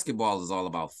basketball is all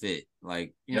about fit.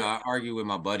 Like, you know, I argue with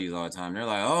my buddies all the time. They're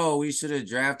like, oh, we should have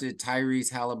drafted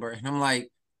Tyrese Halliburton. And I'm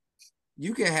like,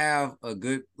 you could have a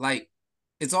good, like,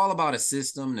 it's all about a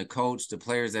system, the coach, the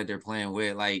players that they're playing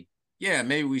with. Like, yeah,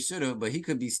 maybe we should have, but he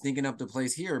could be stinking up the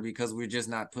place here because we're just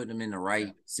not putting him in the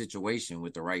right situation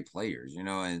with the right players, you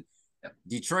know? And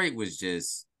Detroit was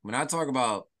just, when I talk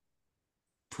about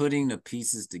putting the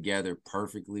pieces together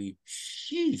perfectly,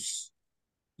 sheesh.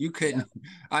 You couldn't.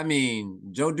 I mean,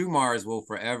 Joe Dumars will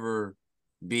forever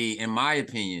be, in my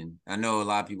opinion, I know a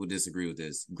lot of people disagree with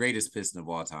this, greatest Piston of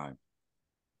all time.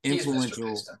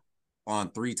 Influential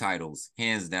on 3 titles,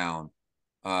 hands down.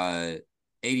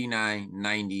 89,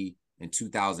 90, and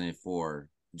 2004.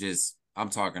 Just, I'm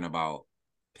talking about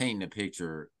painting the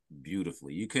picture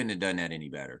beautifully. You couldn't have done that any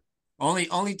better.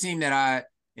 Only team that I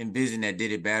envisioned that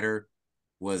did it better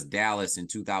was Dallas in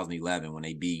 2011 when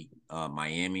they beat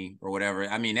Miami or whatever.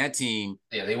 I mean, that team.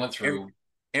 Yeah, they went through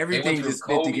everything just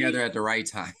fit together at the right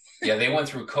time. Yeah, they went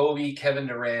through Kobe, Kevin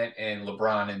Durant, and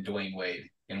LeBron and Dwayne Wade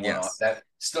in one. Yes. That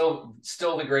still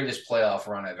the greatest playoff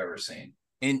run I've ever seen.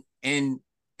 And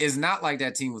it's not like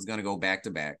that team was going to go back to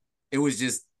back. It was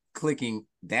just clicking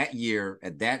that year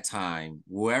at that time.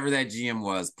 Whoever that GM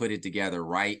was put it together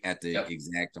right at the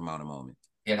exact amount of moment.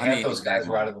 Yeah, and half those guys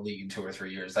were out of the league in 2 or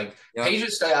 3 years. Like Peja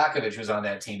Stojakovic was on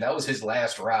that team. That was his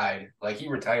last ride. Like he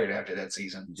retired after that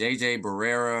season. JJ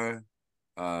Barrera,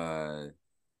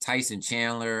 Tyson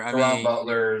Chandler, Ron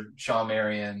Butler, Shawn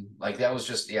Marion. Like that was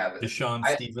just Deshaun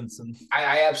Stevenson.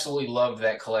 I absolutely loved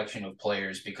that collection of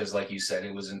players because, like you said,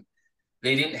 it wasn't.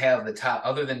 They didn't have the top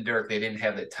other than Dirk. They didn't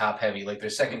have the top heavy. Like their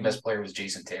second best player was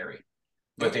Jason Terry,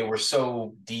 but they were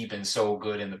so deep and so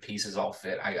good, and the pieces all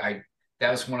fit. That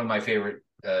was one of my favorite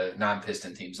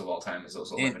non-Piston teams of all time is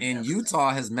those 11. And Utah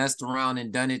has messed around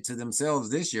and done it to themselves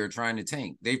this year trying to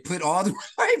tank. They put all the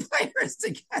right players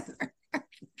together.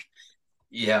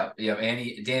 Yeah.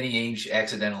 Danny Ainge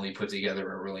accidentally put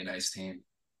together a really nice team.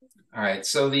 All right.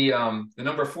 So the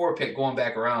number 4 pick going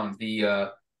back around,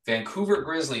 the Vancouver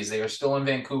Grizzlies, they are still in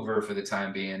Vancouver for the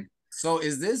time being. So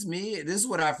is this me? This is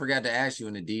what I forgot to ask you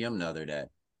in the DM the other day.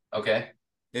 Okay.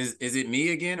 Is it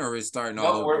me again, or is starting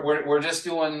all over? We're just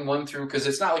doing 1 through because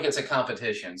it's not like it's a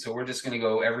competition. So we're just going to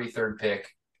go every 3rd pick.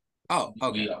 Oh,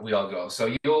 okay. We all go.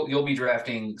 So you'll be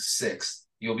drafting 6th.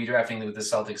 You'll be drafting with the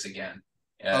Celtics again.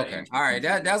 Okay. All right.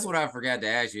 That's what I forgot to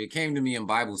ask you. It came to me in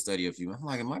Bible study a few. I'm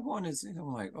like, am I going to?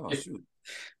 I'm like, oh shoot.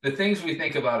 The things we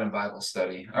think about in Bible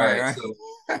study. All right. So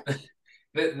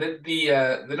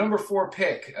the number 4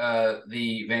 pick,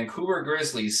 the Vancouver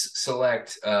Grizzlies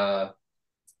select.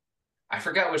 I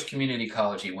forgot which community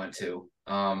college he went to,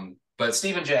 but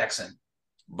Steven Jackson.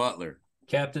 Butler.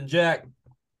 Captain Jack.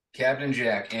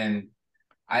 And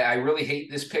I really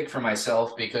hate this pick for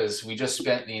myself because we just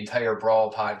spent the entire Brawl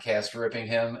podcast ripping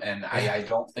him, and I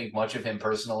don't think much of him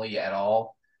personally at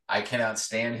all. I cannot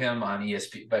stand him on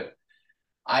ESPN, but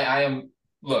I am,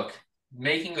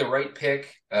 making the right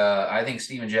pick. I think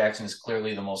Steven Jackson is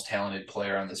clearly the most talented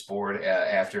player on this board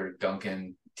after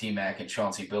Duncan, T-Mac, and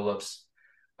Chauncey Billups.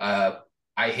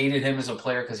 I hated him as a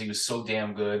player because he was so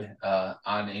damn good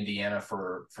on Indiana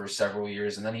for several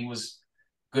years, and then he was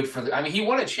good for he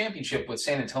won a championship with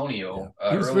San Antonio.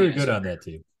 He was very good on that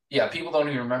team. Yeah, people don't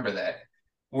even remember that.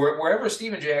 Wherever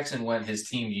Steven Jackson went, his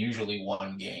team usually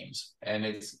won games, and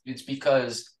it's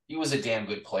because he was a damn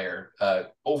good player.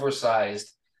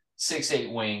 Oversized,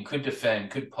 6'8" wing, could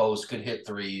defend, could post, could hit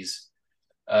threes.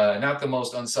 Not the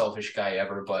most unselfish guy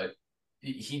ever, but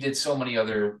he did so many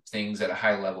other things at a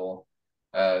high level.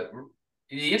 The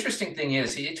interesting thing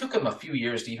is, it took him a few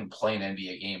years to even play an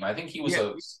NBA game. I think he was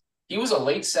a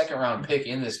late 2nd round pick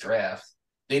in this draft.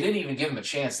 They didn't even give him a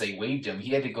chance. They waived him.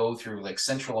 He had to go through like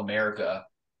Central America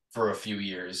for a few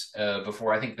years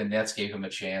before I think the Nets gave him a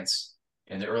chance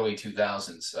in the early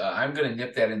 2000s. I'm going to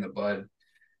nip that in the bud.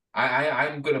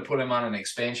 I'm going to put him on an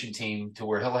expansion team to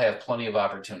where he'll have plenty of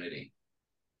opportunity.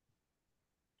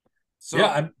 So yeah,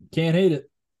 I can't hate it.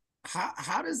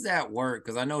 How does that work?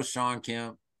 Because I know Sean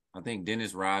Kemp, I think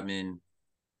Dennis Rodman,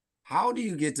 How do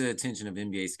you get the attention of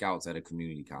NBA scouts at a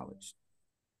community college?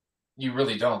 You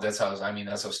really don't. That's how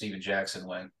Steven Jackson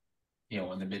went,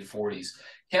 in the mid 40s.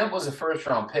 Kemp was a first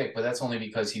round pick, but that's only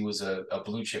because he was a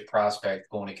blue chip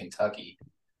prospect going to Kentucky.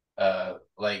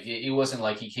 It wasn't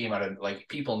like he came out of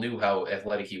people knew how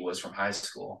athletic he was from high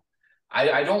school.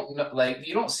 I don't know,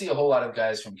 you don't see a whole lot of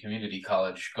guys from community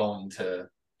college going to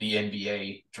the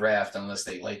NBA draft unless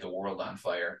they light the world on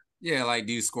fire. Yeah,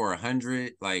 do you score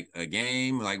 100 a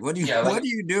game? What do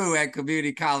you do at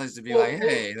community college to be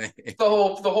hey? The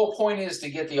whole point is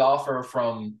to get the offer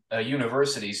from a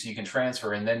university so you can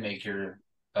transfer and then make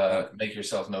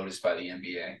yourself noticed by the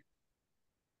NBA.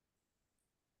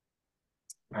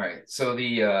 All right, so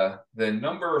the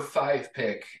number 5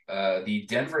 pick, the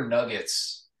Denver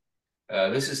Nuggets.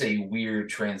 This is a weird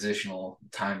transitional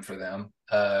time for them.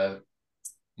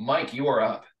 Mike, you are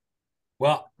up.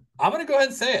 Well, I'm gonna go ahead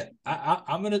and say it. I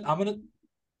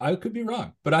could be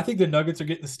wrong, but I think the Nuggets are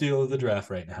getting the steal of the draft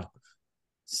right now.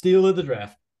 Steal of the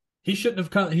draft. He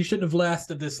shouldn't have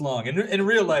lasted this long. In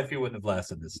real life, he wouldn't have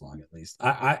lasted this long. At least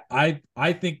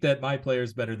I think that my player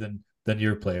is better than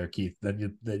your player, Keith,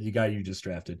 than the guy you just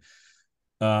drafted.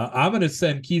 I'm going to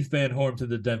send Keith Van Horn to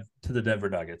the Denver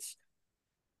Nuggets,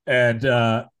 and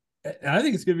I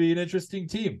think it's going to be an interesting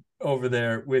team over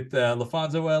there with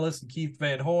LaFonso Ellis and Keith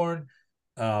Van Horn.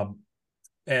 We're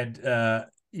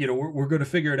going to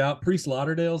figure it out. Priest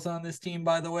Lauderdale's on this team,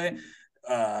 by the way.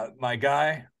 My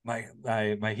guy,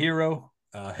 my hero,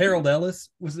 Harold Ellis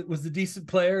was the decent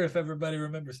player. If everybody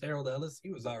remembers Harold Ellis,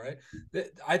 he was all right.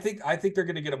 I think they're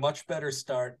going to get a much better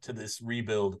start to this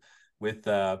rebuild with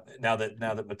now that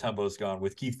Mutombo's gone,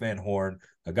 with Keith Van Horn,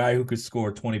 a guy who could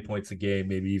score 20 points a game,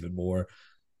 maybe even more.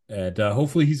 And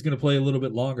hopefully he's going to play a little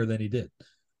bit longer than he did.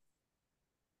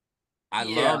 I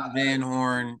loved Van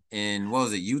Horn in, what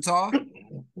was it, Utah?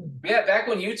 Yeah, back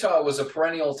when Utah was a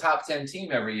perennial top 10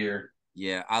 team every year.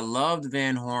 Yeah, I loved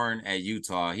Van Horn at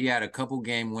Utah. He had a couple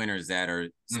game winners that are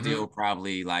still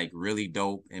probably really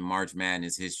dope in March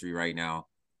Madness history right now.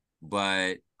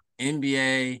 But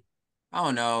NBA, I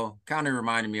don't know, kind of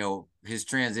reminded me of his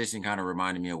transition, kind of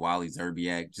reminded me of Wally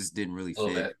Zerbiak. Just didn't really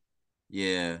fit.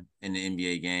 Yeah, in the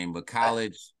NBA game. But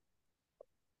college.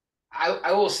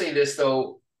 I will say this,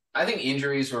 though. I think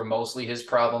injuries were mostly his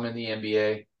problem in the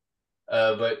NBA.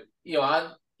 But,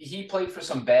 he played for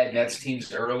some bad Nets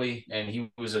teams early, and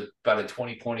he was about a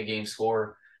 20-point-a-game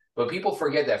scorer. But people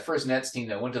forget that first Nets team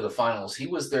that went to the finals, he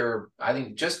was their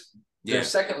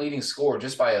second leading scorer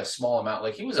just by a small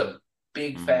amount. He was a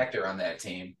big factor on that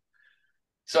team.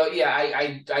 So, yeah,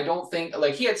 I don't think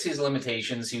 – he had his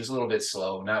limitations. He was a little bit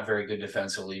slow, not very good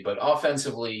defensively. But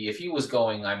offensively, if he was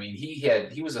going,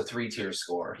 he was a 3-tier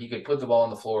scorer. He could put the ball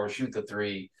on the floor, shoot the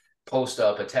three, post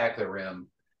up, attack the rim.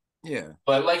 Yeah.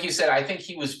 But like you said, I think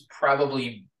he was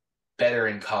probably better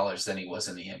in college than he was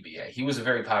in the NBA. He was a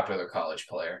very popular college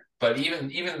player. But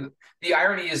even the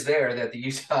irony is there that the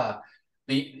Utah,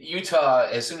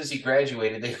 as soon as he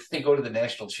graduated, they go to the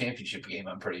national championship game,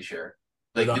 I'm pretty sure.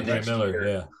 With Andre Miller,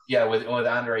 year. Yeah, with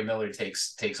Andre Miller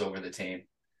takes over the team.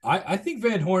 I think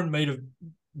Van Horn may have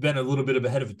been a little bit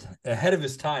ahead of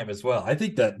his time as well. I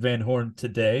think that Van Horn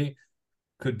today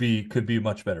could be a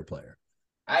much better player.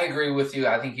 I agree with you.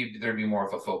 I think there'd be more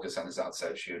of a focus on his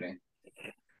outside shooting.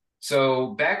 So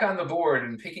back on the board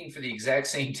and picking for the exact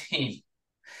same team.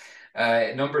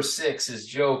 Number 6 is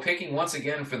Joe, picking once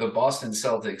again for the Boston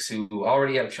Celtics, who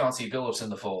already have Chauncey Billups in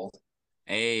the fold.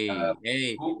 Hey,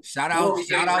 shout out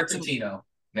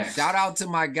to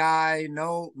my guy.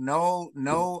 No,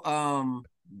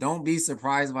 don't be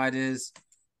surprised by this.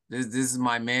 This is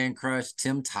my man crush,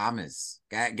 Tim Thomas.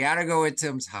 Gotta go with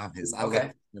Tim Thomas.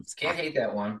 Okay. Can't hate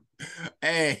that one.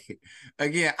 Hey,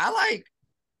 again,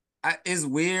 it's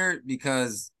weird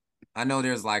because I know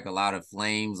there's a lot of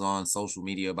flames on social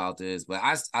media about this, but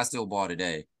I still ball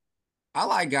today. I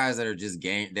like guys that are just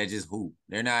that just hoop.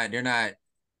 They're not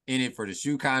in it for the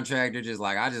shoe contract. They're just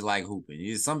I just like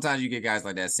hooping. Sometimes you get guys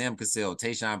like that, Sam Cassell,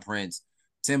 Tayshaun Prince,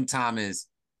 Tim Thomas.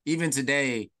 Even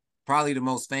today, probably the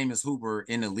most famous hooper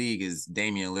in the league is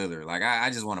Damian Lillard. I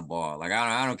just want to ball.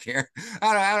 I don't care.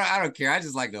 I don't care. I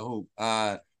just like to hoop.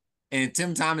 And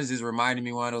Tim Thomas just reminded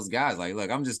me one of those guys.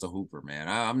 Look, I'm just a hooper, man.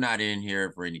 I'm not in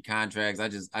here for any contracts. I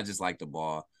just like the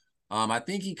ball. I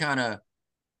think he kind of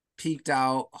peaked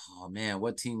out. Oh man,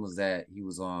 what team was that he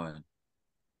was on?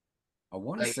 I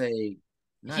want to say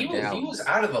he was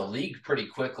out of the league pretty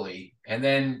quickly, and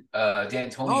then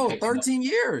D'Antoni. 13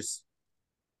 years.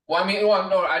 Well,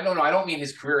 no, I don't know. I don't mean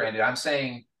his career ended. I'm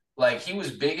saying he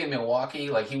was big in Milwaukee.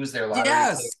 He was their lottery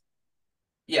pick.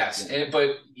 Yes,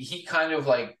 but he kind of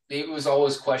it was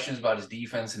always questions about his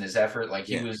defense and his effort.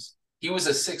 He was he was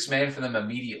a sixth man for them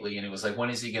immediately, and it was like, when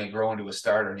is he going to grow into a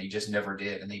starter? And he just never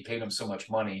did, and they paid him so much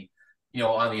money,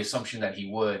 on the assumption that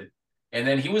he would. And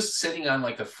then he was sitting on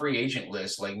like the free agent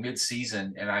list like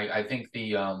mid-season, and I think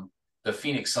the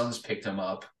Phoenix Suns picked him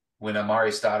up when Amari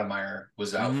Stoudemire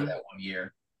was out for that 1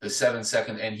 year, the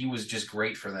 7-second, and he was just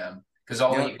great for them because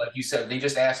like you said, they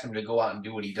just asked him to go out and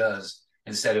do what he does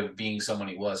instead of being someone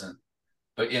he wasn't.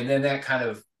 And then that kind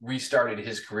of restarted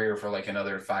his career for like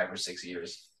another 5 or 6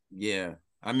 years. Yeah.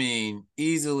 I mean,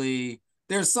 easily,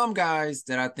 there's some guys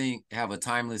that I think have a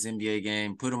timeless NBA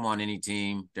game. Put them on any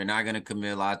team. They're not going to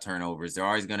commit a lot of turnovers. They're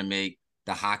always going to make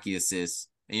the hockey assists,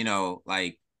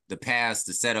 like the pass,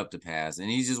 the setup to pass. And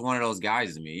he's just one of those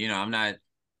guys to me. I'm not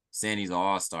saying he's an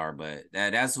all-star, but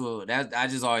that's I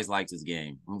just always liked his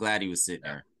game. I'm glad he was sitting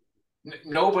there.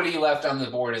 Nobody left on the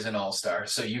board as an all-star,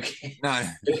 so you can't. No.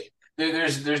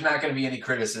 There's not going to be any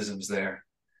criticisms there.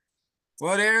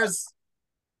 Well, there's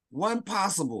one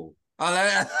possible.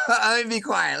 Let me be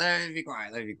quiet.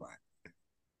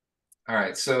 All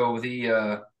right. So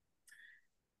the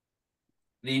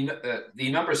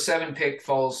number 7 pick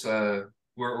falls.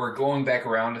 We're going back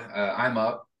around. I'm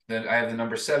up. Then I have the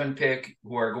number 7 pick,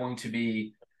 who are going to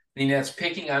be the Nets,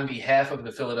 picking on behalf of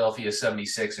the Philadelphia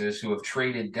 76ers, who have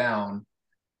traded down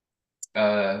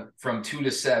from 2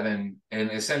 to 7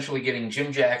 and essentially getting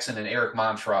Jim Jackson and Eric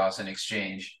Montross in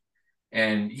exchange.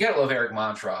 And you got to love Eric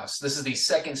Montross. This is the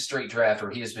second straight draft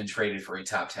where he has been traded for a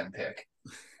top 10 pick.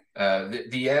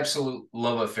 The absolute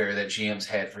love affair that GM's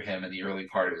had for him in the early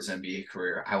part of his NBA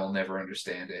career, I will never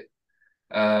understand it.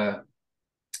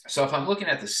 So if I'm looking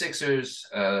at the Sixers,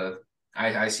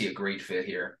 I see a great fit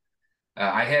here.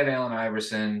 I have Allen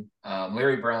Iverson.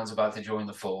 Larry Brown's about to join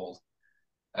the fold.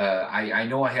 I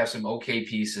know I have some okay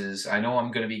pieces. I know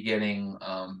I'm going to be getting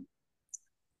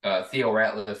Theo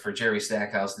Ratliff for Jerry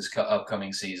Stackhouse this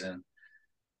upcoming season.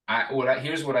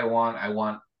 Here's what I want. I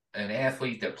want an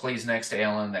athlete that plays next to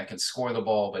Allen, that can score the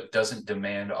ball but doesn't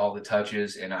demand all the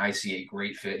touches, and I see a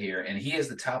great fit here. And he is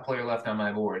the top player left on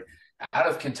my board. Out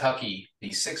of Kentucky,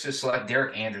 the Sixers select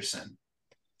Derek Anderson.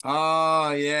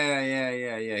 Oh,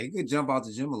 yeah. He could jump out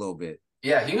the gym a little bit.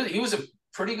 Yeah, he was a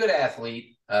pretty good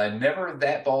athlete, never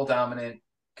that ball dominant,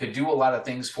 could do a lot of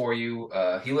things for you.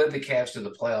 He led the Cavs to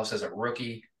the playoffs as a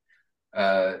rookie.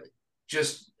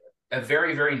 Just a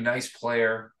very, very nice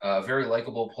player, very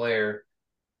likable player.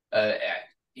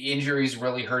 Injuries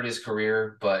really hurt his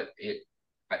career, but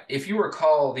if you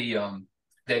recall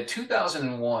that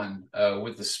 2001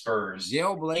 with the Spurs,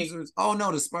 Yale Blazers.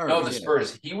 The Spurs. No, the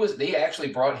Spurs. They actually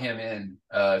brought him in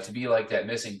to be like that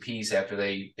missing piece after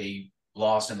they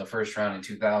lost in the first round in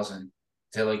 2000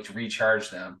 to recharge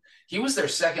them. He was their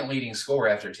second leading scorer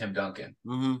after Tim Duncan.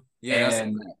 Mm-hmm. Yeah,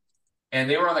 and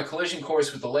they were on the collision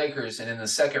course with the Lakers. And in the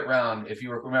second round, if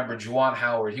you remember, Juwan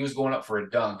Howard, he was going up for a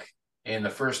dunk in the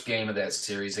first game of that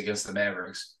series against the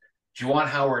Mavericks. Juwan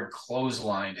Howard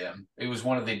clotheslined him. It was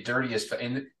one of the dirtiest.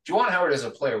 And Juwan Howard as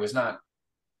a player was not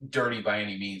dirty by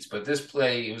any means, but this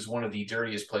play, it was one of the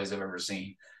dirtiest plays I've ever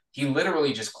seen. He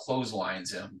literally just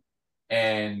clotheslines him.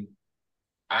 And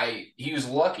he was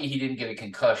lucky he didn't get a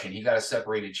concussion. He got a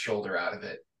separated shoulder out of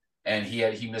it. And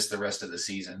he missed the rest of the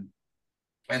season.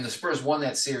 And the Spurs won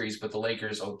that series, but the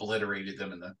Lakers obliterated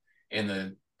them in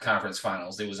the conference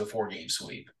finals. It was a 4-game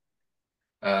sweep.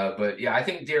 But yeah, I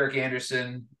think Derek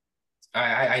Anderson,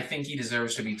 I think he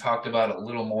deserves to be talked about a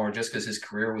little more just because his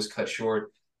career was cut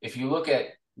short. If you look at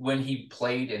when he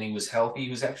played and he was healthy, he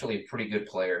was actually a pretty good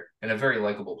player and a very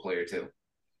likable player too.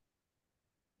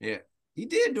 Yeah. He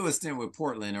did do a stint with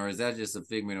Portland, or is that just a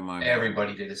figment of my mind?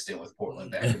 Everybody did a stint with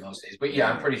Portland back in those days. But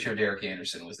yeah, I'm pretty sure Derek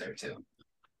Anderson was there too.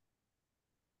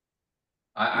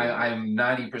 I'm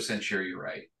 90% sure you're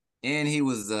right. And he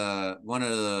was one of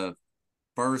the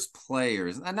first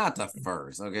players, not the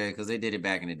first, okay, because they did it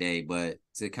back in the day, but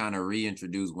to kind of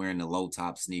reintroduce wearing the low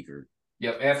top sneaker.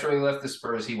 Yep. After he left the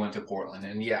Spurs, he went to Portland,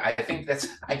 and yeah, I think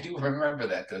I do remember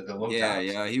that the low tops.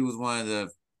 Yeah. He was one of the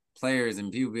players,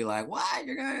 and people be like, "What?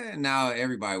 You're gonna?" Now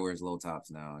everybody wears low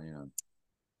tops now.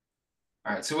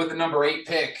 All right. So with the number 8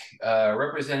 pick,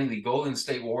 representing the Golden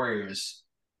State Warriors.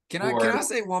 Can I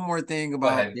say one more thing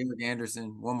about Derek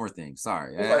Anderson? One more thing.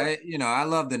 Sorry. Okay. I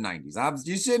love the 90s.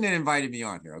 You shouldn't have invited me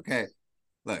on here, okay?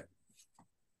 Look.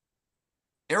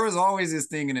 There was always this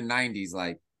thing in the 90s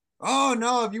like, oh,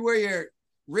 no, if you wear your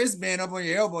wristband up on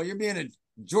your elbow, you're being a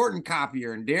Jordan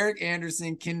copier. And Derek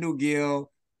Anderson, Kendall Gill,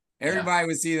 everybody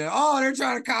would see that, oh, they're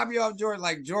trying to copy off Jordan.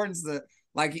 Like, Jordan's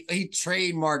he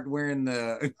trademarked wearing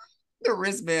the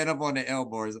wristband up on the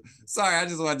elbows. Sorry, I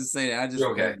just wanted to say that. I just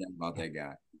forgot about that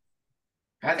guy.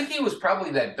 I think he was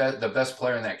probably the best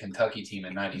player in that Kentucky team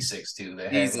in '96 too.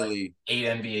 That had Easily. like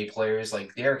 8 NBA players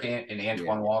like Derek and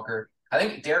Antoine Walker. I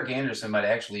think Derek Anderson might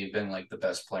actually have been like the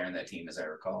best player in that team, as I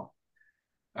recall.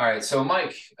 All right, so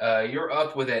Mike, you're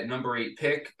up with that number 8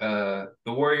 pick. The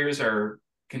Warriors are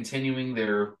continuing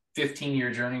their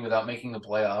 15-year journey without making the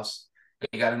playoffs.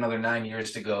 They got another 9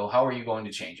 years to go. How are you going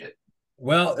to change it?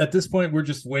 Well, at this point, we're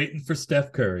just waiting for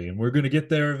Steph Curry, and we're going to get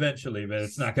there eventually, but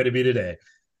it's not going to be today.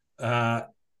 I'm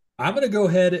going to go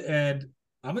ahead and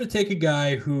I'm going to take a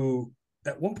guy who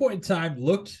at one point in time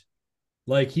looked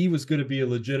like he was going to be a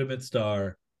legitimate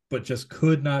star, but just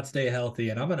could not stay healthy.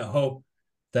 And I'm going to hope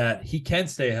that he can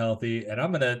stay healthy, and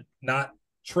I'm going to not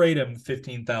trade him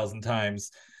 15,000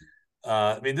 times.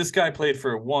 I mean, this guy played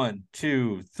for 1,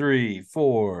 2, 3,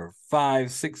 4,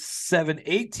 5, 6, 7,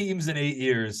 8 teams in 8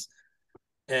 years.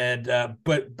 And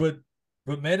but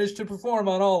managed to perform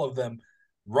on all of them.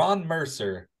 Ron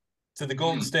Mercer to the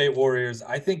Golden State Warriors.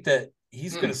 I think that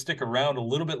he's going to stick around a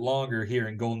little bit longer here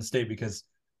in Golden State because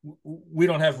we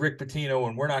don't have Rick Pitino,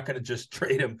 and we're not going to just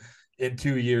trade him in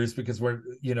 2 years because we're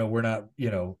not,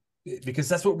 because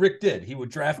that's what Rick did. He would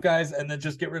draft guys and then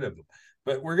just get rid of them.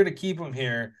 But we're going to keep him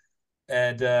here,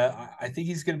 and I think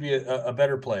he's going to be a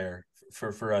better player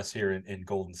for us here in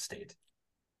Golden State.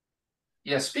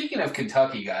 Yeah, speaking of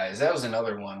Kentucky guys, that was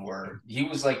another one where he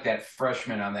was like that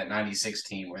freshman on that 96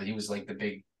 team where he was like the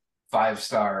big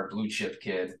 5-star blue chip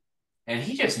kid. And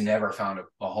he just never found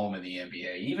a home in the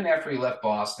NBA. Even after he left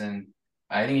Boston,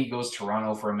 I think he goes to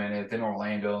Toronto for a minute, then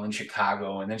Orlando, and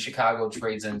Chicago. And then Chicago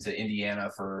trades him to Indiana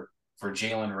for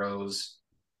Jalen Rose.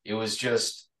 It was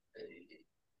just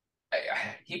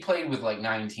he played with like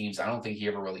 9 teams. I don't think he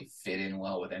ever really fit in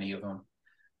well with any of them.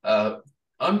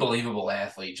 Unbelievable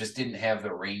athlete, just didn't have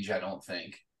the range, I don't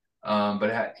think.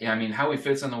 But I mean, how he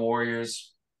fits on the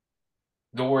Warriors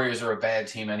are a bad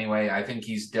team anyway. I think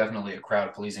he's definitely a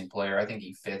crowd-pleasing player. I think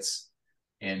he fits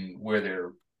in where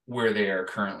they are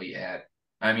currently at.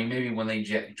 I mean, maybe when they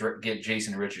get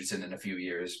Jason Richardson in a few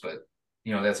years, but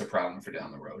that's a problem for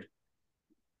down the road.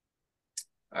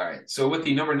 All right, so with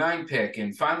the number 9 pick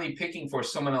and finally picking for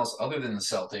someone else other than the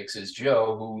Celtics is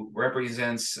Joe, who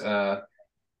represents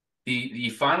the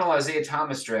final Isaiah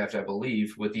Thomas draft, I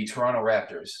believe, with the Toronto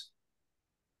Raptors.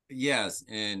 Yes,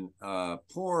 and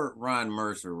poor Ron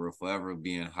Mercer will forever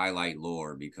be in highlight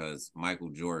lore because Michael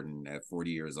Jordan, at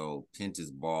 40 years old, pinned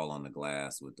his ball on the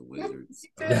glass with the Wizards.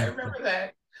 I remember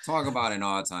that. Talk about an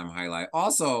all-time highlight.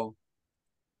 Also,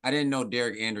 I didn't know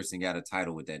Derek Anderson got a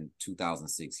title with that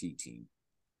 2006 Heat team.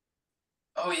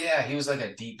 Oh, yeah, he was like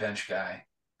a deep bench guy.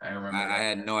 I remember. I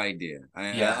had no idea.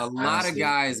 Yeah, a lot of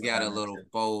guys got a little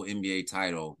faux NBA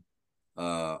title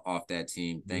off that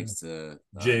team thanks to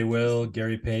Jay Will,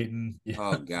 Gary Payton.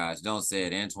 Oh gosh, don't say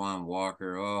it. Antoine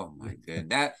Walker. Oh my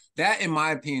goodness. That in my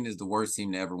opinion is the worst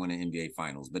team to ever win an NBA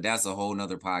Finals. But that's a whole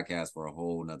nother podcast for a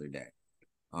whole nother day.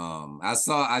 I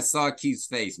saw Keith's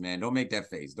face, man. Don't make that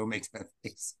face. Don't make that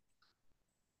face.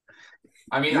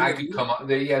 I mean, I could come up.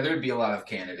 Yeah, there'd be a lot of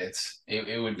candidates.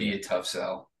 It would be a tough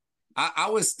sell. I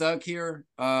was stuck here.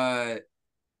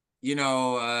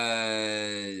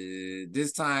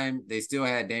 This time they still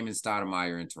had Damon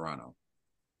Stoudemire in Toronto.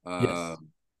 Yes.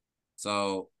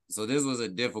 So this was a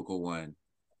difficult one.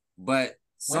 But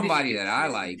somebody that I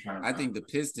like, I think the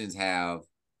Pistons have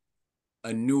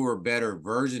a newer, better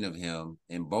version of him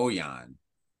in Bojan.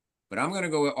 But I'm going to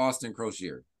go with Austin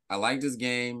Crocier. I like this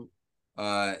game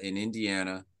in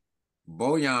Indiana.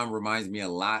 Bojan reminds me a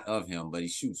lot of him, but he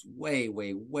shoots way,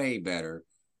 way, way better.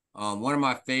 One of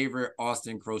my favorite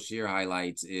Austin Crocier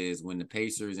highlights is when the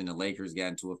Pacers and the Lakers got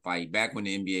into a fight back when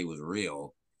the NBA was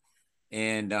real.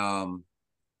 And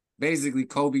basically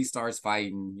Kobe starts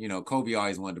fighting. Kobe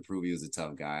always wanted to prove he was a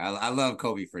tough guy. I love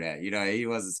Kobe for that. He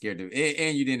wasn't scared to,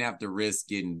 and you didn't have to risk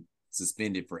getting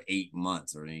suspended for 8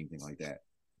 months or anything like that.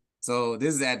 So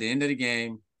this is at the end of the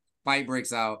game. Fight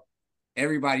breaks out.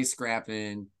 Everybody's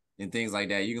scrapping and things like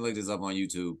that. You can look this up on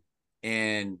YouTube.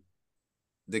 And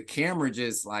the camera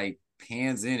just like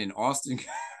pans in, and Austin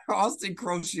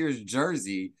Crocier's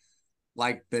jersey,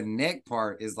 like the neck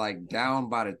part is like down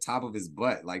by the top of his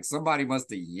butt. Like somebody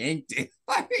must have yanked it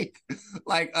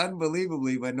like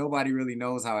unbelievably, but nobody really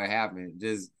knows how it happened.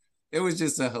 It was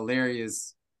just a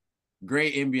hilarious,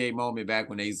 great NBA moment back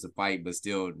when they used to fight, but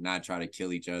still not try to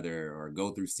kill each other or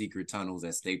go through secret tunnels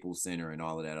at Staples Center and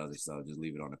all of that other stuff. Just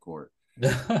leave it on the court.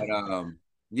 But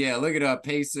yeah, look it up.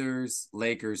 Pacers,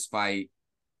 Lakers fight.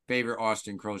 Favorite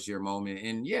Austin Crocier moment.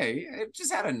 And yeah, it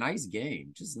just had a nice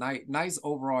game. Just nice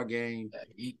overall game.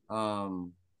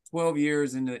 12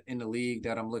 years in the league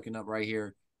that I'm looking up right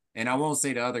here. And I won't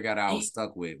say the other guy that I was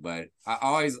stuck with, but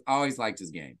I always liked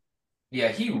his game. Yeah,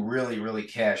 he really, really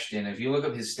cashed in. If you look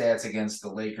up his stats against the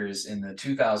Lakers in the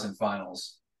 2000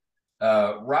 finals,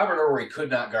 Robert Ory could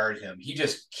not guard him. He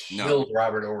just killed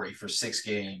Robert Ory for 6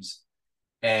 games.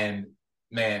 And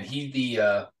man, I think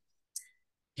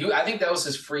that was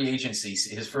his free agency,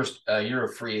 his first year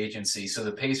of free agency. So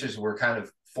the Pacers were kind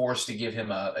of forced to give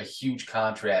him a huge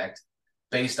contract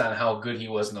based on how good he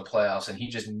was in the playoffs. And he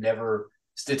just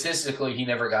statistically, he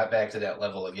never got back to that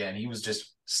level again. He was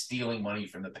just stealing money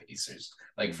from the Pacers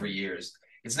like for years.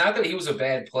 It's not that he was a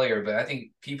bad player, but I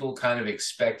think people kind of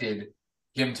expected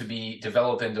him to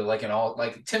develop into like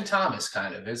like Tim Thomas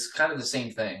kind of. It's kind of the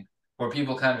same thing where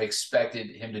people kind of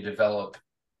expected him to develop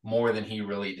more than he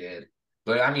really did.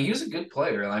 But I mean, he was a good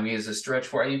player. I mean, as a stretch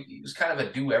for he was kind of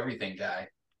a do everything guy.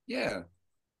 Yeah.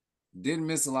 Didn't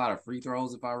miss a lot of free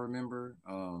throws if I remember.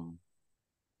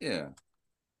 Yeah.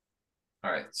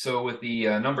 All right. So with the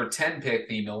number 10 pick,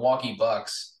 the Milwaukee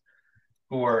Bucks,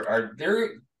 who they're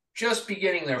just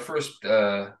beginning their first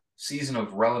season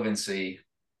of relevancy.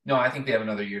 No, I think they have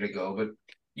another year to go, but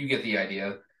you get the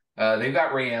idea. They've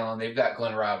got Ray Allen, they've got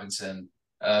Glenn Robinson.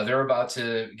 They're about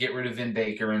to get rid of Vin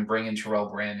Baker and bring in Terrell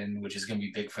Brandon, which is going to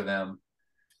be big for them.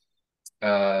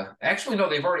 Actually, no,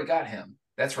 they've already got him.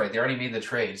 That's right. They already made the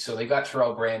trade. So they got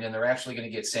Terrell Brandon. They're actually going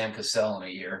to get Sam Cassell in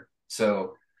a year.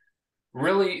 So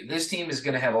really, this team is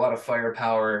going to have a lot of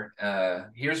firepower.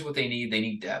 Here's what they need. They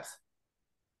need depth.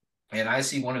 And I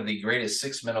see one of the greatest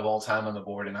 6 men of all time on the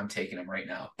board, and I'm taking him right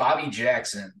now. Bobby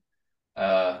Jackson,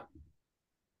 man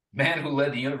who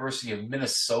led the University of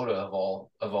Minnesota of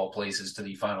all places to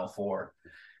the Final Four.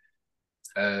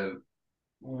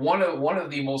 One of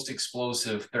the most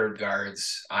explosive third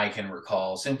guards I can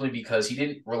recall, simply because he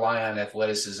didn't rely on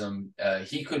athleticism.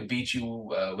 He could beat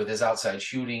you with his outside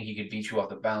shooting. He could beat you off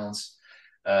the bounce.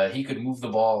 He could move the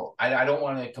ball. I don't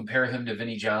want to compare him to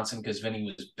Vinnie Johnson because Vinnie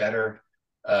was better.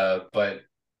 But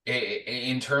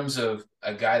in terms of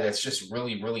a guy that's just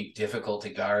really, really difficult to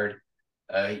guard,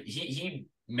 he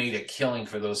made a killing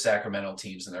for those Sacramento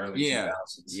teams in the early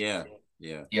 2000s.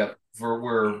 Yep. For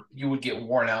where you would get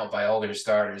worn out by all their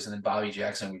starters, and then Bobby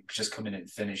Jackson would just come in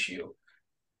and finish you.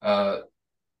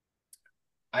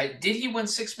 Did he win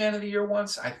 6 Man of the Year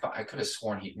once? I could have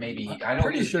sworn I know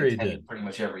pretty sure he did pretty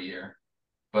much every year.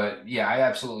 But yeah, I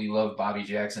absolutely love Bobby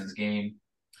Jackson's game.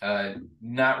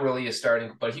 Not really a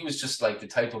starting, but he was just like the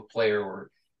type of player where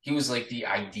he was like the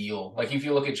ideal. Like if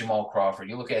you look at Jamal Crawford,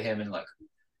 you look at him and like,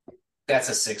 that's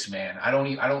a 6 man. I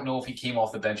don't know if he came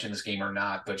off the bench in this game or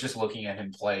not, but just looking at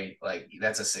him play, like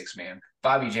that's a 6 man.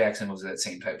 Bobby Jackson was that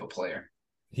same type of player.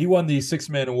 He won the 6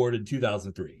 Man award in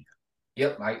 2003.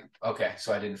 Yep. Okay.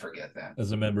 So I didn't forget that.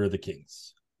 As a member of the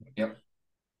Kings. Yep.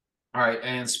 All right.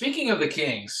 And speaking of the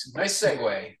Kings, nice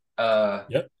segue.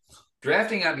 Yep.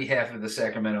 Drafting on behalf of the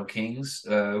Sacramento Kings,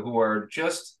 who are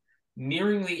just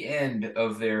nearing the end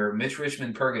of their Mitch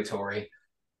Richmond purgatory,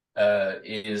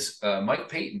 is Mike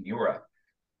Payton. You're up.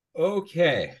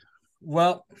 Okay.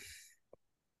 Well,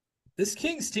 this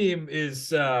Kings team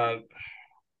is, it's kind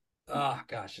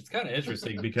of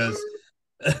interesting because,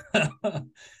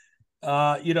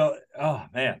 oh,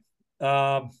 man.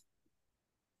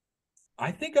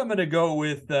 I think I'm going to go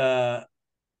with,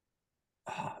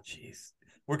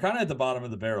 we're kind of at the bottom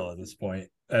of the barrel at this point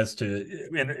as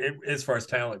far as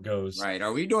talent goes. Right.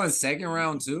 Are we doing second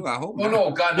round too? I hope.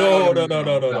 No.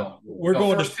 We're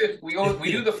going to. We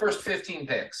do the first 15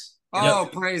 picks. Oh,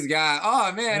 praise God!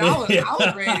 Oh man, I was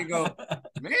ready to go.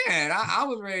 Man, I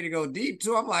was ready to go deep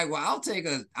too. I'm like, well, I'll take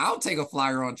a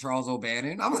flyer on Charles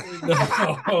O'Bannon. I'm like, look,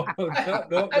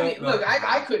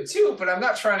 I could too, but I'm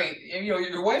not trying to.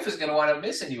 Your wife is going to wind up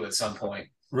missing you at some point.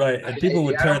 Right, and people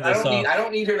would turn this off. I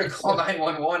don't need her to call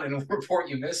 911 and report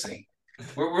you missing.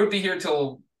 We'll be here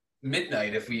till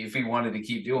midnight if we wanted to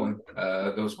keep doing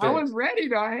those picks. I was ready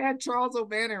though. I had Charles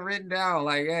O'Bannon written down.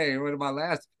 Like, hey, one of my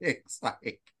last picks.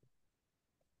 Like,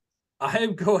 I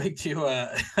am going to.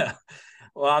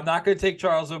 Well, I'm not going to take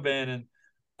Charles O'Bannon.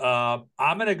 I'm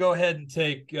going to go ahead and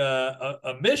take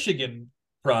a Michigan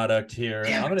product here.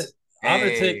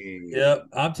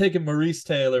 I'm taking Maurice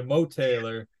Taylor, Mo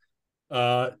Taylor.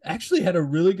 Actually had a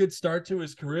really good start to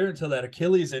his career until that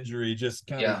Achilles injury just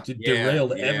kind of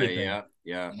derailed everything.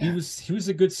 Yeah. He was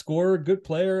a good scorer, good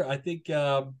player. I think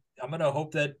I'm gonna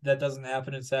hope that doesn't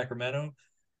happen in Sacramento.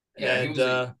 There you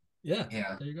go. Yeah,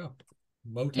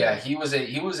 he was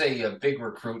a big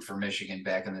recruit for Michigan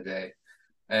back in the day,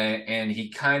 and he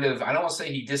kind of, I don't want to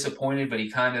say he disappointed, but he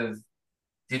kind of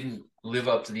didn't live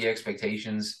up to the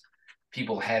expectations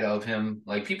people had of him.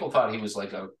 Like people thought he was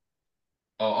like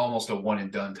almost a one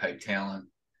and done type talent.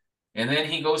 And then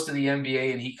he goes to the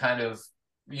NBA and he kind of,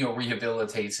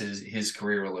 rehabilitates his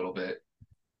career a little bit.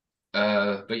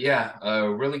 But yeah,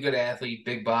 really good athlete,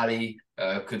 big body,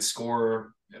 could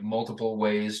score multiple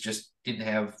ways, just didn't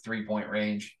have 3-point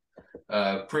range.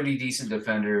 Pretty decent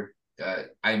defender.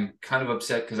 I'm kind of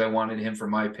upset because I wanted him for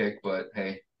my pick, but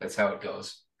hey, that's how it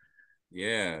goes.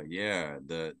 Yeah, yeah.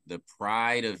 The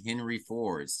pride of Henry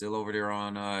Ford still over there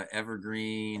on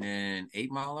Evergreen and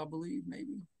 8 Mile, I believe,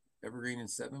 maybe. Evergreen and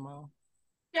 7 Mile.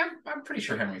 Yeah, I'm pretty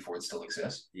sure Henry Ford still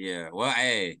exists. Yeah. Well,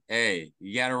 hey,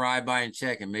 you gotta ride by and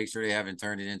check and make sure they haven't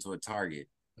turned it into a Target.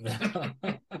 Well,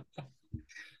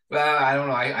 I don't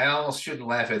know. I almost shouldn't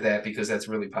laugh at that because that's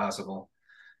really possible.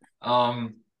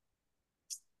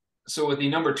 So with the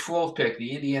number 12 pick,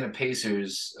 the Indiana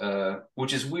Pacers,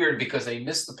 which is weird because they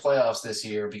missed the playoffs this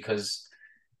year because,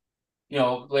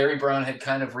 Larry Brown had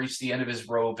kind of reached the end of his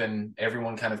rope and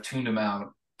everyone kind of tuned him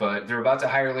out. But they're about to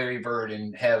hire Larry Bird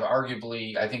and have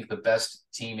arguably, I think, the best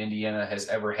team Indiana has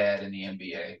ever had in the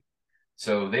NBA.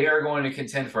 So they are going to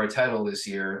contend for a title this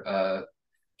year.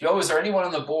 Joe, is there anyone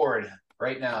on the board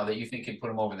right now that you think could put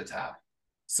them over the top?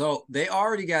 So they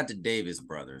already got the Davis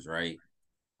brothers, right?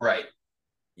 Right.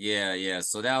 Yeah.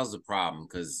 So that was the problem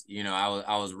because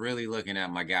I was really looking at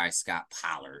my guy Scott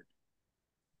Pollard.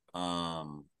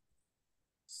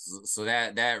 So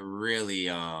that really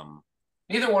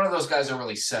Neither one of those guys are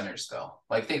really centers though.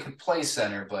 Like they could play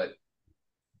center, but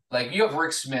like you have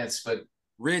Rick Smits, but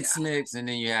Smits, and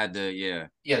then you had the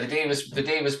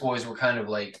Davis boys were kind of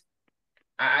like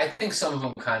I think some of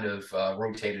them kind of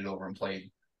rotated over and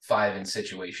played 5 and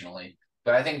situationally,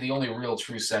 but I think the only real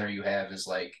true center you have is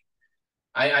like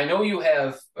I know you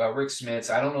have Rick Smits.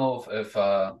 I don't know if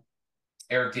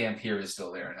Eric Dampier is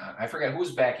still there or not. I forget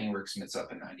who's backing Rick Smits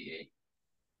up in '98.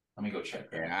 Let me go check.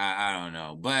 Yeah, I don't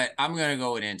know, but I'm gonna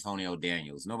go with Antonio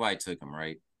Daniels. Nobody took him,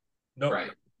 right? No,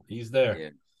 right. He's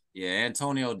there. Yeah,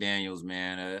 Antonio Daniels,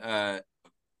 man.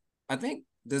 I think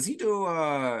does he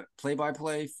do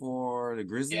play-by-play for the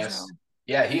Grizzlies yes. now?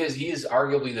 Yeah, he is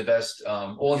arguably the best.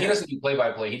 He doesn't do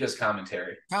play-by-play. He does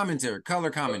commentary. Color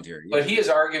commentary. But he is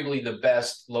arguably the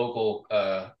best local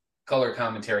color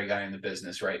commentary guy in the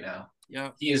business right now.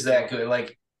 Yeah, he is that good.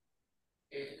 Like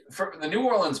for the New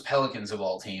Orleans Pelicans of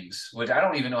all teams, which I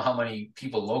don't even know how many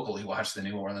people locally watch the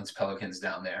New Orleans Pelicans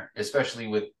down there, especially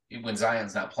when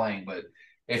Zion's not playing. But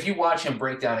if you watch him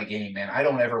break down a game, man, I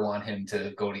don't ever want him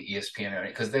to go to ESPN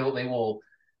because they will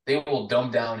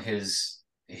dumb down his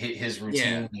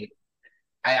routine. Yeah.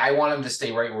 I want him to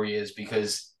stay right where he is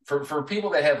because for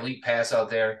people that have League Pass out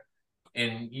there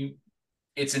and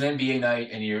it's an NBA night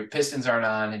and your Pistons aren't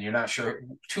on and you're not sure,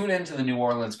 tune into the New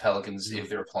Orleans Pelicans if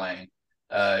they're playing.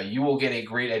 You will get a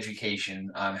great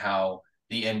education on how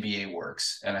the NBA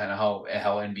works and how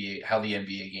the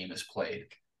NBA game is played.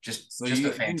 Just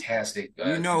a fantastic.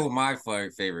 Who my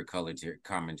favorite color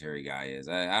commentary guy is.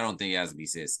 I don't think it has to be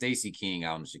said. Stacey King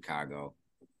out in Chicago,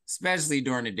 especially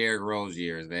during the Derrick Rose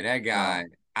years, man. That guy,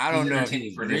 I don't know if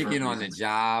he was drinking on the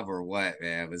job or what,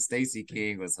 man. But Stacey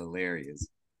King was hilarious.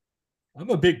 I'm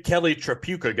a big Kelly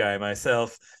Trapuka guy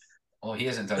myself. Oh, he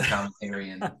hasn't done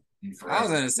commentary in. I was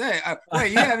gonna say,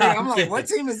 wait, yeah. I'm like, what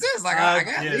team is this? Like, I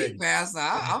got League Pass.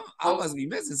 I must be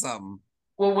missing something.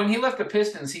 Well, when he left the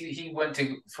Pistons, he went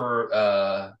for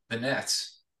the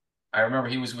Nets. I remember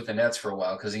he was with the Nets for a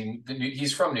while because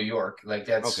he's from New York. Like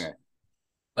that's okay.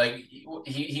 Like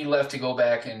he left to go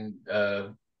back and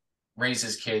raise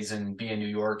his kids and be in New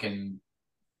York. And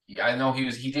I know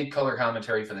he did color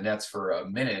commentary for the Nets for a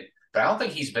minute, but I don't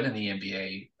think he's been in the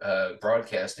NBA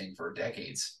broadcasting for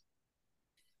decades.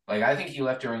 Like, I think he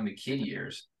left during the kid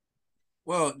years.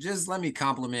 Well, just let me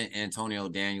compliment Antonio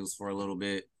Daniels for a little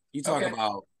bit. You talk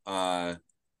about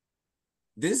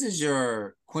this is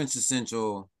your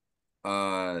quintessential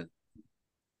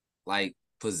like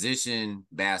position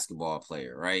basketball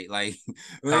player, right? Like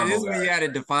this is when you had a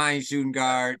defined shooting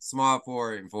guard, small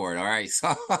forward, and forward. All right.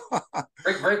 So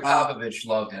Greg Popovich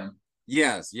loved him.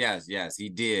 Yes, he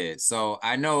did. So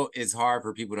I know it's hard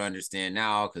for people to understand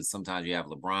now because sometimes you have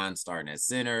LeBron starting at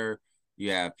center.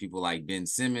 You have people like Ben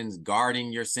Simmons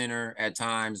guarding your center at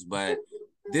times, but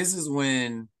this is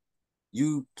when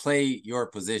you play your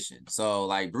position. So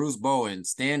like Bruce Bowen,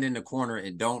 stand in the corner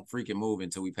and don't freaking move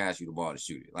until we pass you the ball to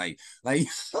shoot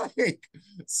it.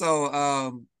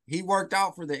 So he worked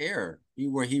out for the air. He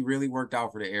really worked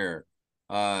out for the air.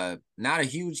 Not a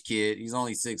huge kid. He's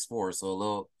only 6'4", so a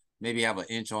little maybe have an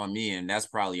inch on me, and that's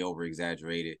probably over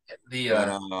exaggerated. Pretty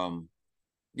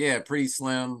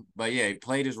slim. But yeah, he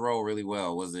played his role really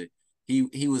well.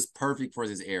 He was perfect for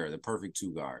this era, the perfect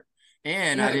 2 guard.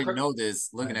 And I didn't know this.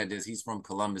 Looking at this, he's from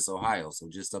Columbus, Ohio, so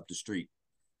just up the street.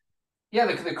 Yeah,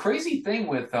 the crazy thing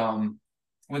with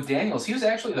Daniels, he was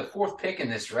actually the 4th pick in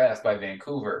this draft by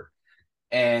Vancouver,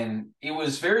 And it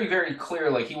was very, very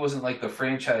clear, like he wasn't like the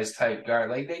franchise type guard.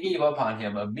 Like they gave up on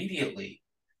him immediately.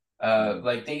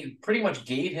 Like they pretty much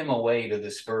gave him away to the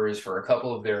Spurs for a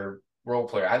couple of their role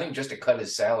player. I think just to cut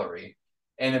his salary.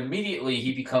 And immediately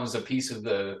he becomes a piece of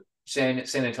the San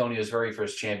Antonio's very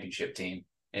first championship team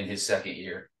in his second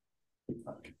year.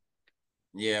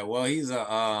 Yeah, well, he's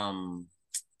a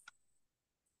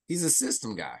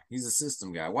system guy. He's a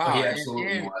system guy. Wow, he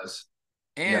absolutely was.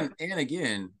 And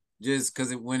again, just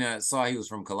because when I saw he was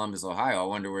from Columbus, Ohio, I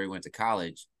wonder where he went to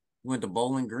college. He went to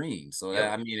Bowling Green. So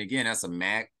that, I mean, again, that's a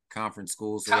MAC conference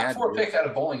school. So top 4 pick out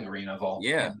of Bowling Green of all.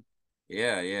 Yeah.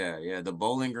 The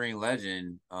Bowling Green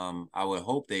legend. I would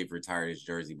hope they've retired his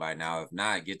jersey by now. If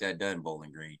not, get that done,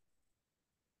 Bowling Green.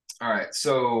 All right,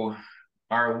 so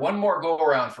our one more go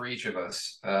around for each of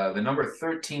us. The number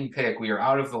 13 pick. We are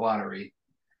out of the lottery.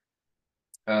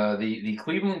 The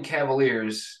Cleveland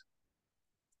Cavaliers.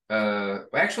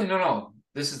 Actually, no.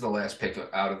 This is the last pick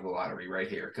out of the lottery right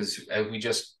here, because as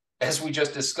we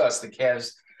just discussed, the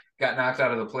Cavs got knocked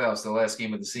out of the playoffs the last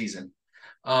game of the season.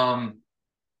 All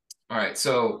right,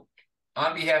 so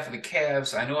on behalf of the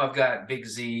Cavs, I know I've got Big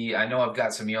Z. I know I've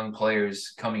got some young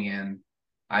players coming in.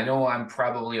 I know I'm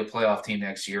probably a playoff team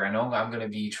next year. I know I'm going to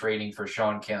be trading for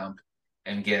Sean Kemp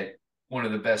and get one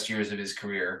of the best years of his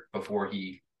career before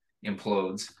he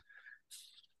implodes.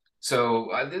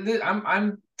 So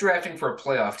I'm drafting for a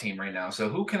playoff team right now. So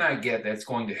who can I get that's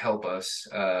going to help us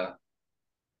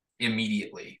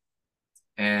immediately?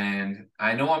 And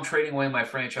I know I'm trading away my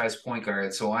franchise point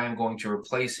guard, so I am going to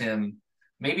replace him,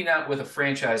 maybe not with a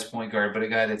franchise point guard, but a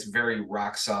guy that's very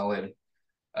rock solid.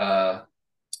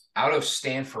 Out of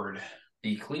Stanford,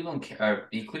 the Cleveland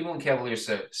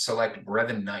Cavaliers select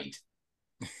Brevin Knight,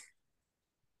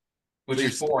 which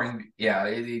is boring. Yeah,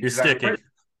 you're sticking.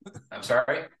 I'm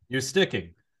sorry. You're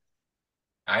sticking.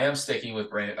 I am sticking with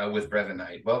Brevin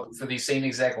Knight. Well, for the same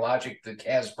exact logic the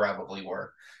Cavs probably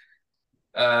were.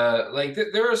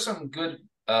 There are some good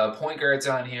point guards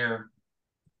on here,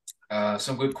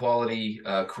 some good quality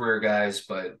career guys,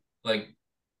 but like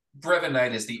Brevin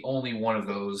Knight is the only one of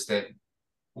those that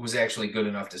was actually good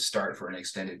enough to start for an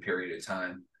extended period of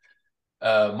time.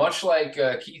 Much like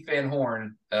Keith Van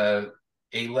Horn, a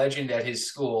legend at his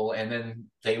school, and then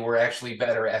they were actually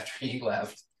better after he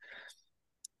left.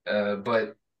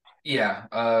 But yeah,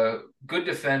 good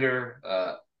defender,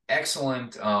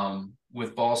 excellent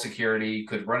with ball security,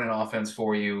 could run an offense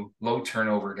for you, low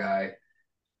turnover guy.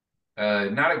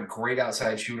 Not a great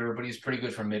outside shooter, but he's pretty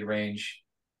good from mid-range.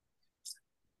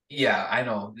 Yeah, I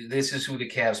know. This is who the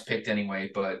Cavs picked anyway,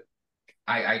 but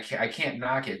I can't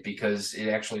knock it because it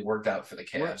actually worked out for the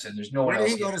Cavs, and there's no one else. Where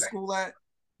did he go to school at?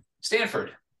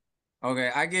 Stanford. Okay,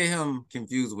 I get him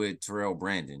confused with Terrell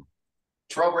Brandon.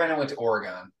 Terrell Brandon went to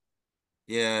Oregon.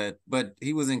 Yeah, but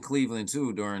he was in Cleveland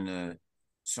too during the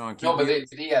Sean Kemp. No, but they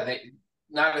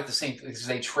not at the same because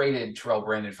they traded Terrell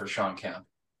Brandon for Sean Kemp.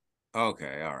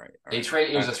 Okay, all right. They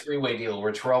traded. It was a 3-way deal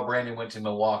where Terrell Brandon went to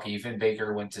Milwaukee, Vin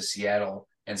Baker went to Seattle,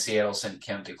 and Seattle sent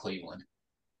Kemp to Cleveland.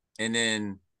 And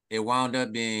then it wound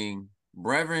up being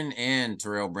Brevin and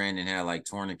Terrell Brandon had like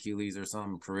torn Achilles or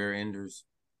something, career enders.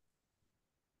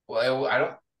 Well,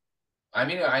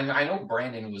 I know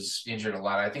Brandon was injured a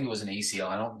lot. I think it was an ACL.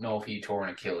 I don't know if he tore an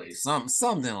Achilles.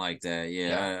 Something like that.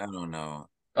 Yeah. I don't know.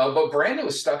 But Brandon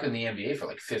was stuck in the NBA for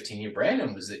like 15 years. Brevin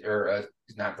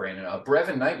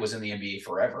Knight was in the NBA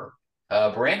forever.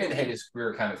 Brandon had his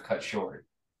career kind of cut short.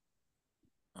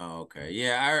 Oh, okay.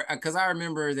 Yeah, because I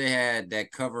remember they had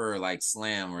that cover like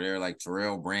slam where they're like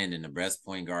Terrell Brandon, the best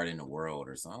point guard in the world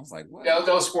or something. I was like, what? Yeah,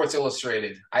 that was Sports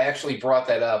Illustrated. I actually brought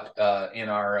that up in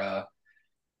our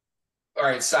all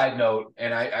right, side note,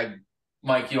 and I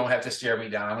Mike, you don't have to stare me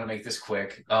down. I'm gonna make this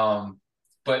quick.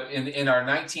 But in our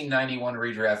 1991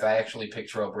 redraft, I actually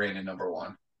picked Terrell Brandon number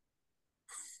 1.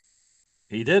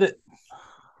 He did it.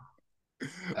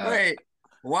 Wait,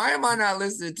 why am I not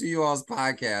listening to you all's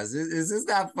podcast? Is this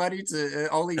not funny to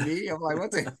only me? I'm like,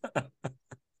 what the?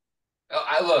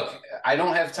 I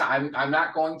don't have time. I'm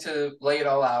not going to lay it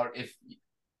all out. If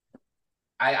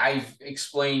I've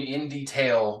explained in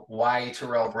detail why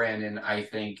Terrell Brandon, I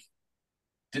think,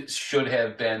 should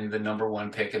have been the number 1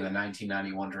 pick in the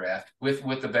 1991 draft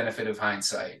with the benefit of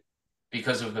hindsight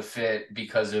because of the fit,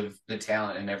 because of the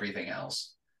talent and everything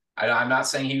else. I'm not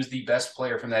saying he was the best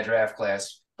player from that draft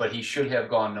class, but he should have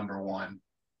gone number 1,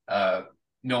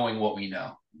 knowing what we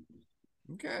know.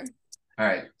 Okay. All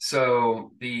right.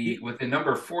 So with the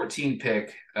number 14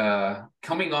 pick,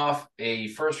 coming off a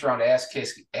first round ass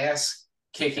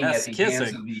kicking at the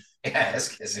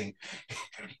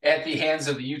hands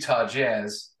of the Utah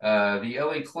Jazz, the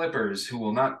LA Clippers, who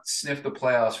will not sniff the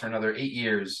playoffs for another 8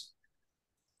 years,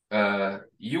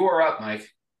 You are up, Mike.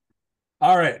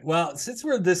 All right. Well, since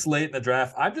we're this late in the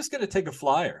draft, I'm just going to take a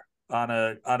flyer on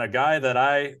a guy that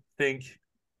I think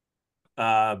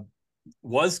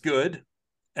was good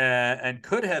and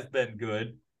could have been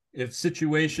good if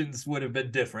situations would have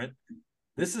been different.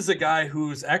 This is a guy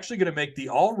who's actually going to make the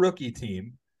all-rookie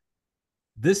team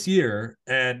this year,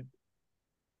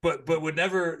 but would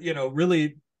never,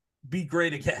 really be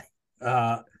great again.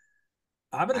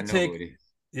 I'm going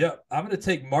to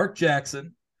take Mark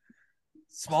Jackson,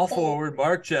 small forward,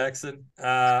 Mark Jackson. He's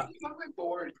on my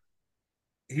board.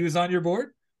 He was on your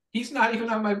board? He's not even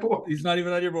on my board. He's not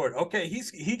even on your board. Okay,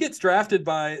 he gets drafted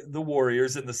by the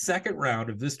Warriors in the second round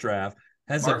of this draft.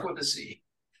 Mark with a C.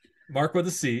 Mark with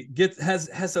a C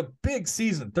has a big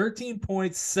season, 13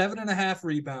 points, 7.5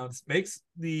 rebounds, makes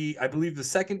I believe the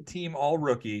second team all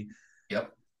rookie.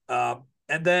 Yep.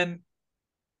 And then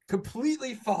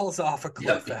completely falls off a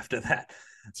cliff after that.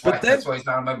 That's why he's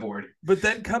not on my board. But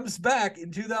then comes back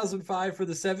in 2005 for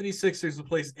the 76ers and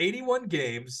plays 81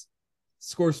 games,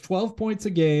 scores 12 points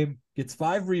a game, gets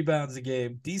 5 rebounds a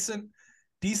game,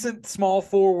 decent small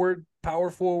forward, power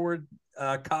forward,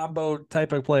 combo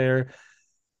type of player.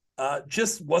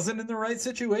 Just wasn't in the right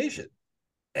situation.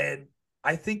 And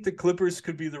I think the Clippers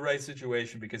could be the right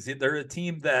situation because they're a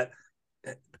team that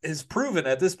is proven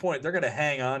at this point they're going to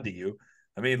hang on to you.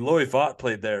 I mean, Loy Vaught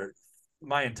played there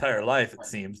my entire life, it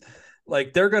seems.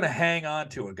 Like, they're going to hang on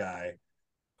to a guy.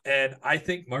 And I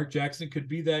think Mark Jackson could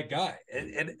be that guy.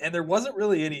 And there wasn't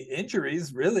really any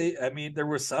injuries, really. I mean, there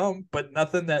were some, but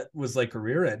nothing that was like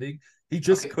career ending. He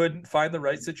just couldn't find the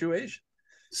right situation.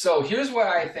 So here's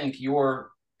why I think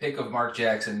your pick of Mark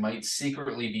Jackson might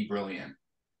secretly be brilliant.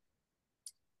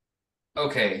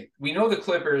 Okay, we know the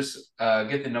Clippers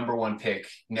get the number 1 pick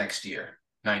next year,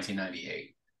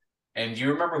 1998. And do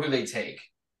you remember who they take?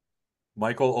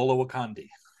 Michael Olowokandi.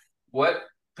 What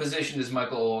position does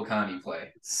Michael Olowokandi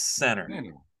play? Center.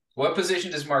 What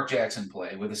position does Mark Jackson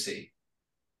play with a C?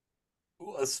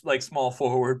 Like small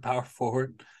forward, power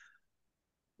forward.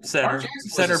 Center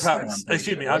power.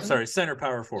 Excuse me. I'm sorry. Center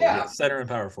power forward. Yeah. Center and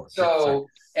power forward. So,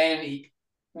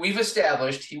 we've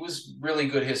established he was really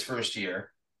good his first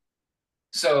year.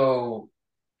 So,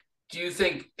 do you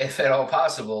think, if at all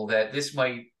possible, that this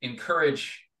might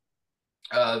encourage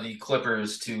the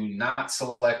Clippers to not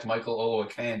select Michael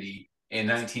Olowokandi in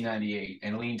 1998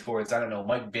 and lean towards, I don't know,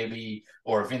 Mike Bibby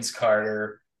or Vince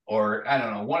Carter or, I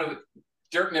don't know, one of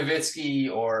Dirk Nowitzki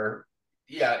or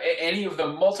any of the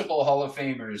multiple Hall of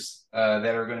Famers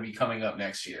that are going to be coming up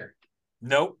next year?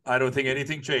 Nope, I don't think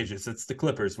anything changes. It's the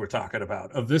Clippers we're talking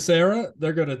about. Of this era,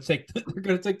 they're going to take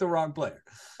the wrong player.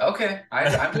 Okay, I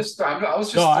was just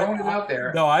throwing it out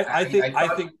there. No, I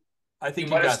think you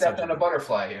might have stepped on a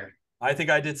butterfly here. I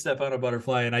think I did step on a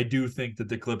butterfly, and I do think that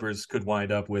the Clippers could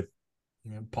wind up with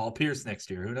Paul Pierce next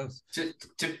year. Who knows?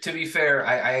 To be fair,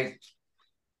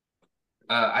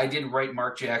 I did write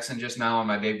Mark Jackson just now on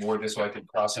my big board just so I could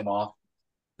cross him off.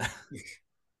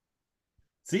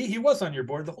 See, he was on your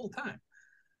board the whole time.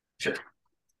 Sure.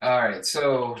 All right.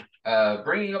 So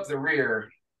bringing up the rear,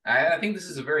 I think this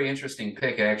is a very interesting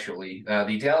pick, actually.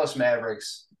 The Dallas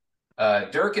Mavericks,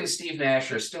 Dirk and Steve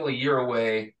Nash are still a year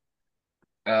away.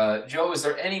 Joe, is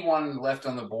there anyone left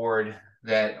on the board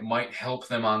that might help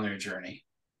them on their journey?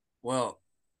 Well,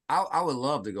 I would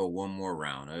love to go one more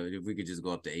round. If we could just go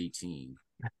up to 18.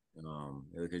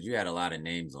 Because you had a lot of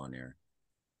names on there.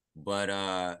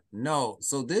 But no,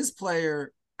 so this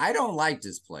player, I don't like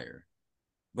this player,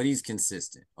 but he's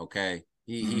consistent, okay?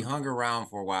 He hung around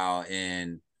for a while,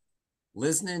 and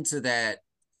listening to that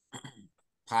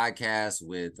podcast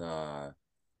with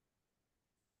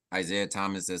Isaiah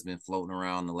Thomas that's been floating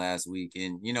around the last week,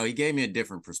 and he gave me a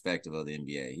different perspective of the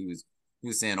NBA. He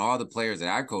was saying all the players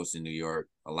that I coached in New York,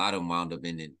 a lot of them wound up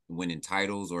winning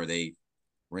titles, or they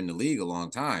were in the league a long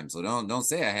time. So don't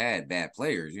say I had bad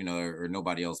players, or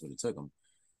nobody else would have took them.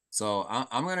 So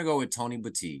I'm gonna go with Tony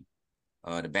Batiste,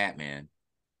 the Batman.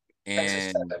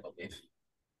 And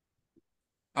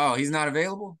oh, he's not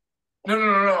available?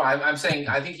 No. I'm saying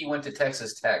I think he went to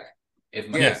Texas Tech.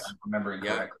 I'm remembering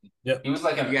correctly. Yep. He was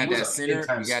like you got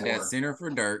that center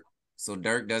for Dirk, so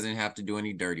Dirk doesn't have to do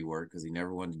any dirty work because he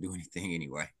never wanted to do anything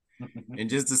anyway. And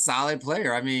just a solid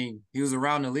player. I mean, he was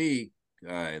around the league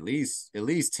at least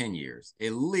 10 years.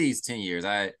 At least 10 years.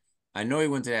 I know he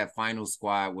went to that final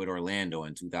squad with Orlando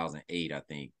in 2008, I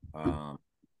think.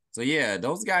 So yeah,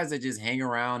 those guys that just hang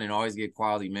around and always get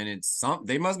quality minutes,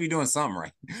 they must be doing something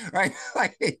right, right?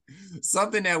 Like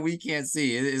something that we can't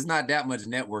see. It's not that much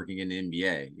networking in the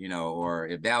NBA, or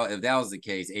if that was the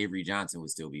case, Avery Johnson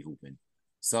would still be hooping.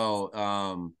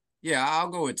 So yeah, I'll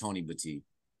go with Tony Batiste.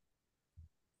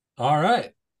 All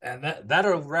right. And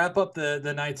that'll wrap up the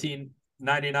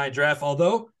 1999 draft.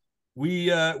 Although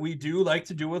we do like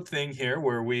to do a thing here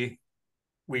where we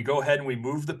go ahead and we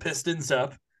move the Pistons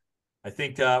up. I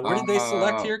think where did they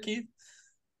select here, Keith?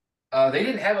 They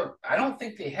didn't have a. I don't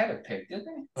think they had a pick, did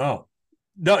they? Oh,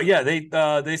 no, yeah,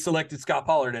 they selected Scott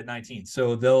Pollard at 19.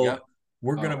 So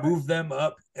we're gonna move them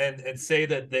up and say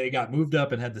that they got moved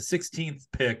up and had the 16th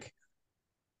pick.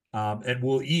 And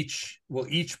we'll each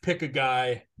pick a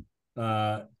guy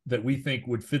that we think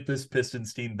would fit this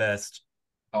Pistons team best.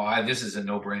 Oh, this is a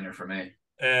no-brainer for me.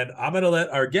 And I'm gonna let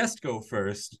our guest go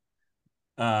first.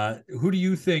 Who do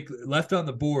you think left on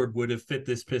the board would have fit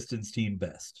this Pistons team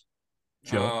best?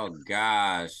 Joe? Oh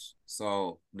gosh.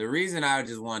 So the reason I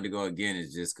just wanted to go again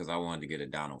is just because I wanted to get a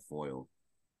Donald Foyle.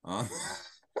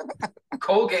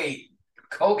 Colgate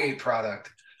product.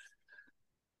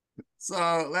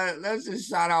 So let's just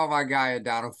shout out my guy at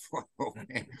Donald Foyle.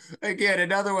 Man. Again,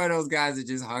 another one of those guys that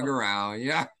just hung around.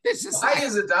 Yeah, it's just why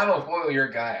is it Donald Foyle your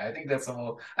guy? I think that's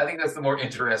the more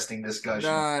interesting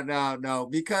discussion. No,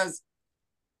 because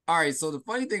all right. So the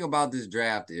funny thing about this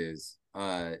draft is,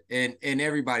 and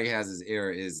everybody has this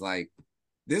era is like,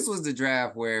 this was the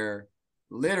draft where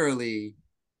literally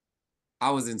I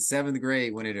was in 7th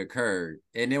grade when it occurred,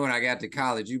 and then when I got to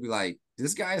college, you'd be like,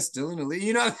 this guy is still in the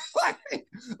league,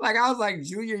 like I was like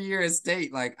junior year at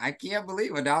state, like I can't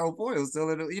believe Donald Foyle is still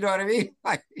in the, you know what I mean?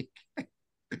 Like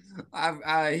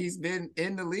he's been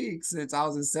in the league since I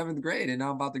was in 7th grade, and now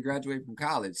I'm about to graduate from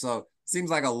college. So it seems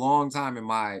like a long time in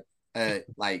my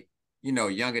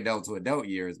young adult to adult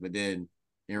years, but then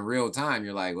in real time,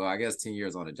 you're like, well, I guess 10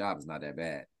 years on the job is not that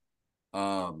bad.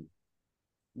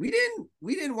 We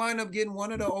didn't wind up getting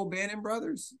one of the O'Bannon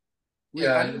brothers.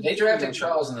 Yeah, they drafted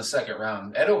Charles in the 2nd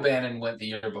round. Ed O'Bannon went the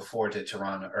year before to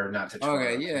Toronto, or not to Toronto.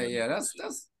 Okay, yeah, that's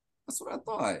what I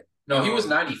thought. No, he was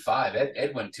 95.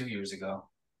 Ed went 2 years ago.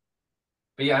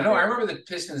 But yeah, I remember the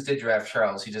Pistons did draft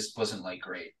Charles. He just wasn't like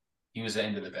great. He was the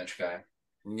end of the bench guy.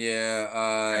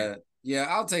 Yeah, yeah,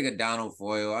 I'll take a Donald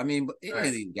Foyle. I mean, any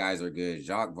of these guys are good.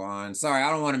 Jacques Vaughn. Sorry,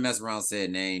 I don't want to mess around, say a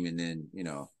name, and then,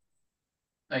 No,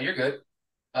 you're good.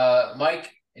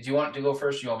 Mike, do you want to go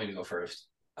first? Or you want me to go first?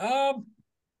 I'll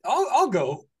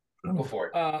go. Go for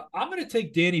it. I'm going to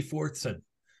take Danny Fortson.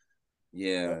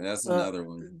 Yeah, that's another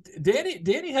one.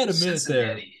 Danny had a minute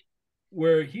there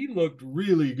where he looked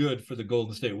really good for the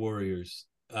Golden State Warriors.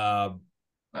 I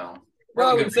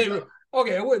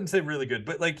wouldn't say really good,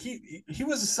 but like he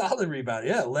was a solid rebounder.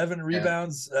 Yeah, 11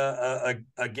 rebounds a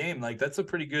game. Like that's a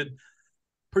pretty good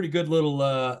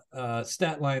little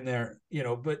stat line there,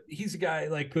 but he's a guy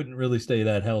like couldn't really stay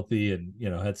that healthy and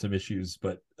had some issues.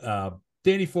 But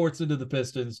Danny Fortson to the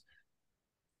Pistons.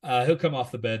 He'll come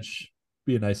off the bench,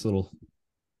 be a nice little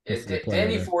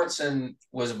Danny Fortson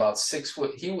was about 6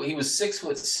 foot. He was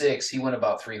 6'6". He went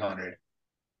about 300.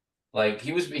 Like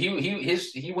he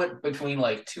went between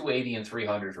like 280 and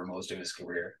 300 for most of his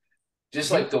career.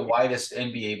 Just like the widest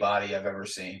NBA body I've ever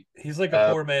seen. He's like a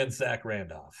poor man's Zach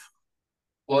Randolph.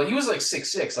 Well, he was like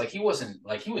 6'6". Like he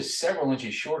was several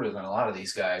inches shorter than a lot of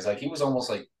these guys. Like he was almost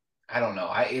like, I don't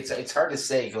know. It's hard to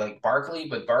say like Barkley,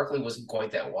 but Barkley wasn't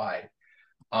quite that wide.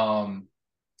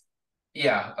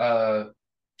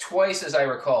 Twice, as I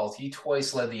recall, he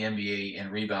twice led the NBA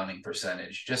in rebounding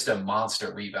percentage. Just a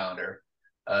monster rebounder.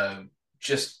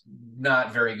 Just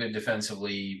not very good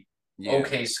defensively. Yeah.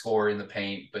 Okay score in the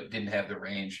paint, but didn't have the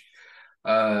range.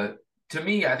 To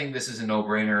me, I think this is a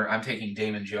no-brainer. I'm taking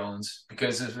Damon Jones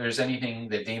because if there's anything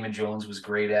that Damon Jones was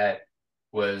great at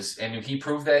and he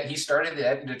proved that he started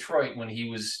that in Detroit when he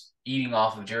was eating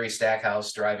off of Jerry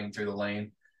Stackhouse driving through the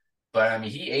lane. But I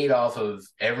mean, he ate off of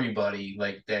everybody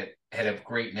like that had a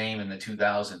great name in the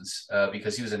 2000s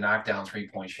because he was a knockdown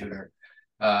 3-point shooter.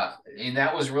 And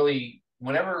that was really,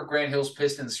 whenever Grant Hill's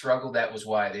Pistons struggled, that was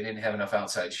why they didn't have enough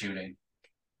outside shooting.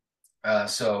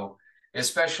 So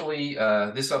especially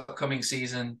this upcoming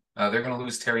season, they're going to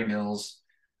lose Terry Mills.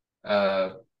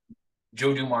 Joe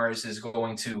Dumars is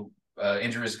going to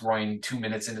injure his groin 2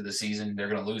 minutes into the season. They're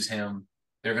going to lose him.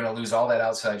 They're going to lose all that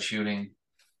outside shooting.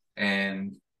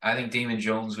 And I think Damon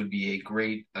Jones would be a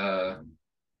great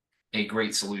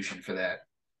solution for that.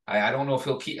 I don't know if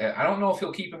he'll keep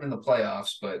him in the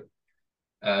playoffs, but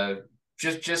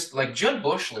just like Judd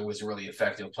Bushler was really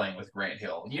effective playing with Grant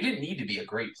Hill. You didn't need to be a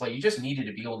great player. You just needed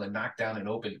to be able to knock down an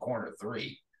open corner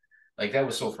three. Like that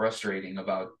was so frustrating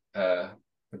about the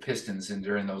Pistons and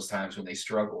during those times when they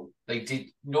struggled. They did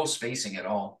no spacing at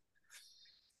all.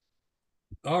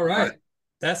 All right.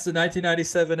 That's the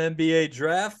 1997 NBA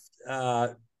draft.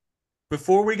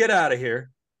 Before we get out of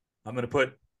here, I'm gonna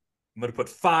put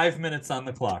 5 minutes on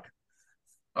the clock.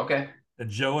 Okay. And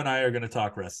Joe and I are gonna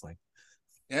talk wrestling.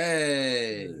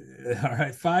 Hey. All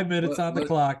right, 5 minutes on the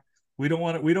clock. We don't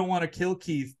want to kill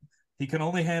Keith. He can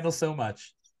only handle so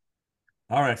much.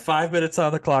 All right, 5 minutes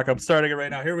on the clock. I'm starting it right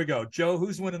now. Here we go. Joe,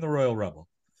 who's winning the Royal Rumble?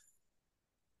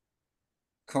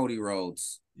 Cody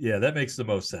Rhodes. Yeah, that makes the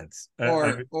most sense.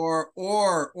 Or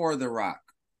The Rock.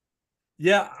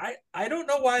 Yeah, I don't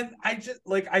know why. I just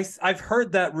like I've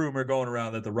heard that rumor going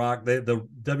around that the Rock, the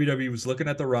WWE was looking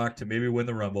at the Rock to maybe win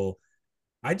the Rumble.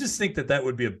 I just think that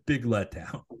would be a big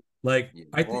letdown. Like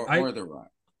I think or The Rock.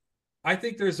 I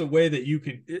think there's a way that you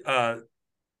can.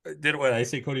 Did what I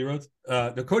say? Cody Rhodes.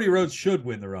 The Cody Rhodes should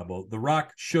win the Rumble. The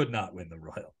Rock should not win the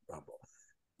Royal Rumble.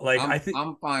 Like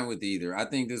I'm fine with either. I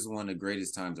think this is one of the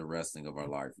greatest times of wrestling of our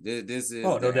life. This is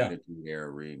no the doubt. Attitude Era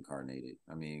reincarnated.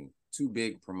 I mean, two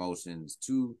big promotions,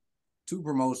 two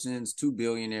promotions, two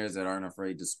billionaires that aren't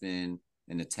afraid to spend,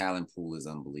 and the talent pool is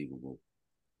unbelievable.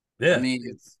 Yeah, I mean,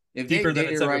 if they did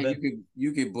it right,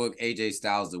 you could book AJ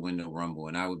Styles to win the Rumble,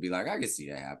 and I would be like, I could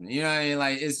see that happening. You know what I mean?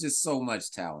 Like, it's just so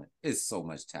much talent. It's so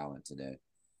much talent today.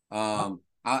 I'll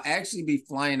actually be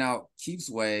flying out Keith's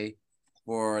way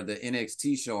for the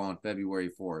NXT show on February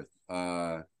 4th.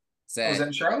 Was that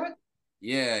in Charlotte?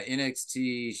 Yeah,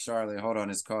 NXT Charlotte. Hold on,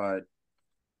 it's called.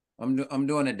 I'm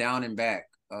doing a down and back.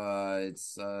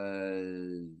 It's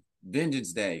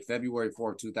Vengeance Day, February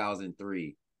 4th,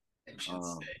 2003.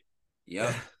 Vengeance Day.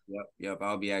 Yep.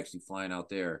 I'll be actually flying out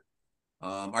there.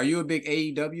 Are you a big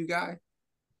AEW guy?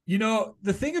 You know,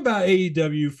 the thing about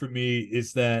AEW for me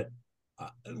is that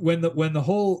when the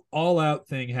whole All Out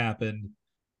thing happened,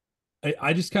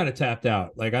 I just kind of tapped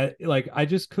out. I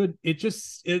just couldn't.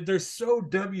 They're so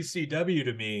WCW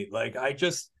to me.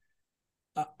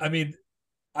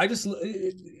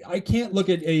 I can't look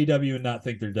at AEW and not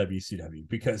think they're WCW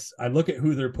because I look at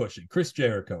who they're pushing. Chris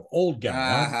Jericho, old guy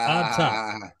on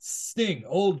top. Sting,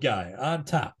 old guy on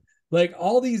top. Like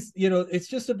all these, it's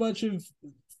just a bunch of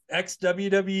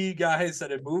ex-WWE guys that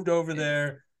have moved over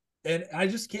there. And I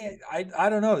just can't, I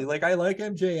don't know. Like I like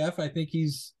MJF. I think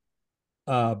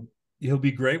he'll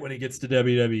be great when he gets to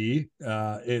WWE.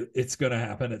 It's going to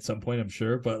happen at some point, I'm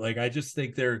sure. But like, I just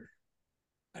think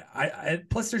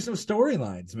plus there's no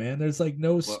storylines, man. There's like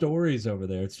no stories over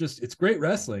there. It's great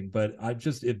wrestling, but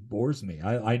it bores me.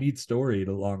 I need story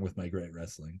along with my great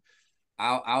wrestling.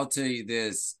 I'll tell you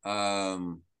this.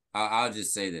 I'll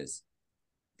just say this.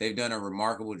 They've done a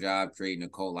remarkable job creating a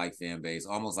cult-like fan base,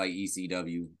 almost like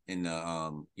ECW in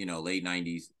the late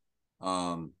 90s.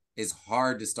 It's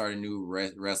hard to start a new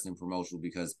wrestling promotion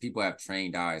because people have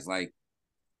trained eyes. Like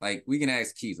we can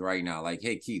ask Keith right now, like,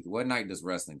 hey Keith, what night does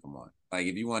wrestling come on? Like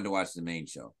if you wanted to watch the main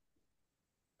show.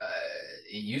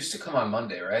 It used to come on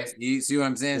Monday, right? You see what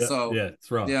I'm saying? Yeah, it's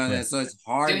wrong. Yeah. So it's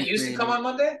hard. Did it used to come on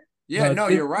Monday? Yeah, no,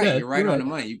 you're right. You're right on the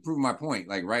money. You proved my point,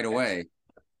 like right away.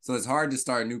 So it's hard to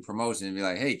start a new promotion and be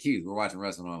like, hey, Keith, we're watching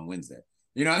wrestling on Wednesday.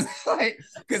 You know what I'm saying? Like,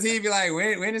 because he'd be like,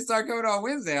 when did it start coming on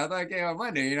Wednesday? I thought it came on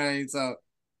Monday. You know what I mean? So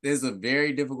there's a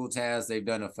very difficult task. They've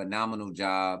done a phenomenal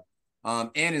job.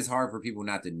 And it's hard for people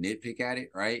not to nitpick at it,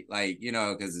 right? Like,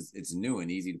 because it's new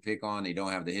and easy to pick on. They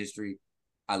don't have the history.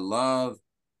 I love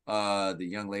the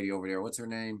young lady over there. What's her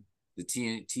name? The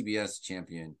TBS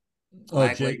champion.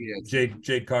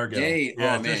 Jade Cargill. Jade,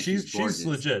 yeah, man, she's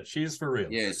legit. She's for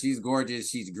real. Yeah, she's gorgeous.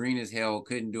 She's green as hell.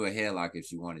 Couldn't do a headlock if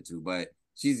she wanted to, but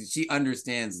she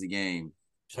understands the game.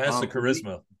 She has the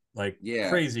charisma,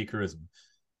 crazy charisma.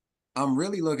 I'm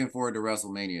really looking forward to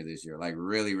WrestleMania this year. Like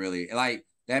really, really. Like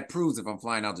that proves if I'm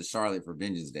flying out to Charlotte for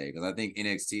Vengeance Day, because I think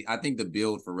the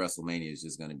build for WrestleMania is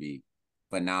just going to be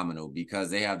phenomenal because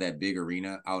they have that big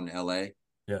arena out in LA.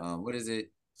 Yeah. What is it?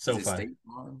 SoFi.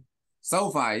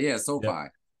 SoFi, yeah, SoFi.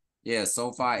 Yep. Yeah,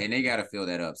 SoFi, and they got to fill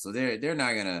that up. So they're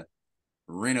not gonna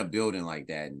rent a building like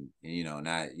that and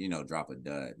not drop a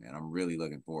dud, man. I'm really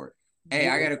looking forward. Hey,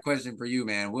 I got a question for you,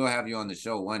 man. We'll have you on the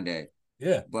show one day.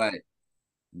 Yeah. But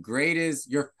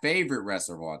your favorite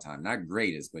wrestler of all time, not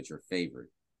greatest, but your favorite.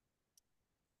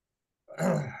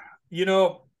 I'm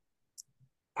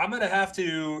gonna have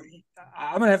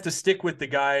to stick with the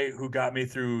guy who got me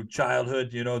through childhood.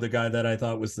 The guy that I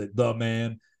thought was the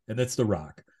man, and that's The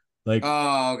Rock. Like,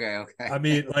 oh, okay. I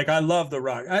mean, like, I love The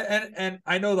Rock, and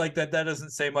I know like that doesn't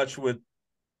say much with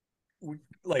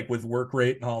work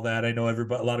rate and all that. I know a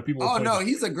lot of people. Oh no,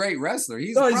 he's a great wrestler.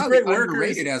 He's a great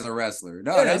underrated as a wrestler.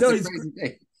 No, that's the crazy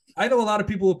thing. I know a lot of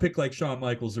people will pick like Shawn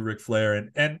Michaels or Ric Flair,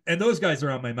 and those guys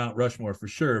are on my Mount Rushmore for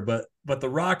sure. But The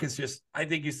Rock is just, I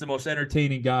think he's the most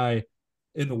entertaining guy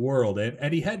in the world,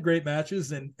 and he had great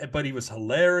matches, but he was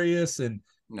hilarious, and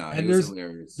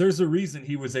hilarious. There's a reason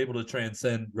he was able to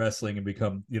transcend wrestling and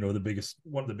become one of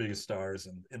the biggest stars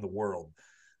in the world.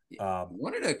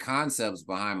 One of the concepts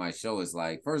behind my show is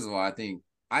like, first of all, I think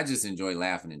I just enjoy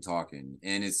laughing and talking.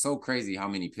 And it's so crazy how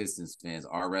many Pistons fans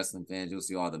are wrestling fans. You'll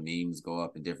see all the memes go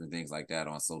up and different things like that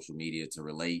on social media to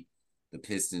relate the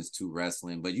Pistons to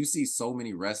wrestling. But you see so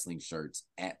many wrestling shirts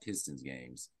at Pistons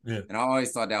games. Yeah. And I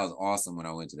always thought that was awesome when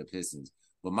I went to the Pistons.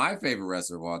 But my favorite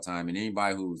wrestler of all time, and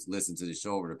anybody who's listened to the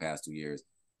show over the past 2 years,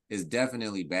 is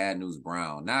definitely Bad News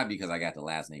Brown. Not because I got the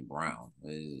last name Brown,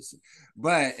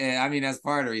 but I mean, that's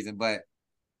part of the reason. But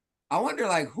I wonder,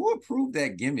 like, who approved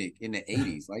that gimmick in the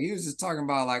 80s? Like, he was just talking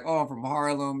about, like, oh, I'm from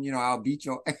Harlem, you know, I'll beat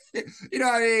your, you know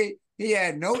what I mean? He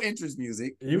had no interest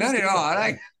music, none at all.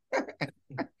 Like,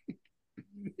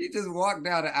 he just walked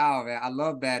down the aisle, man. I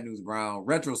love Bad News Brown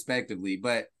retrospectively,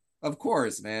 but of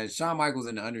course, man, Shawn Michaels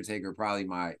and The Undertaker probably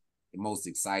my most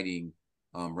exciting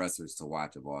wrestlers to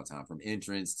watch of all time. From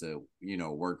entrance to, you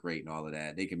know, work rate and all of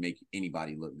that. They can make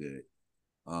anybody look good.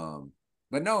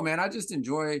 But no, man, I just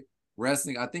enjoy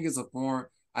wrestling. I think it's a form.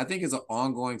 I think it's an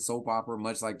ongoing soap opera,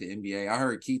 much like the NBA. I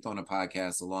heard Keith on a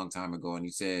podcast a long time ago, and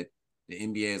he said the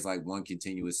NBA is like one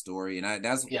continuous story. And I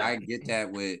get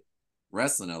that with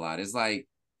wrestling a lot. It's like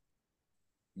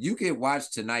you could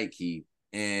watch Tonight, Keith,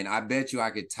 and I bet you I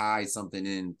could tie something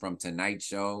in from tonight's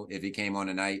show if it came on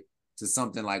tonight to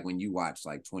something like when you watched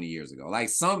like 20 years ago. Like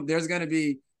there's going to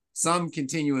be some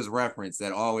continuous reference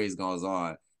that always goes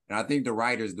on. And I think the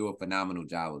writers do a phenomenal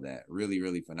job of that. Really,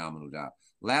 really phenomenal job.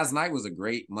 Last night was a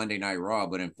great Monday Night Raw,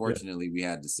 but unfortunately we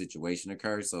had the situation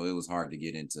occur, so it was hard to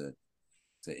get into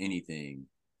anything.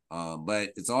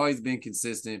 But it's always been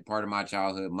consistent, part of my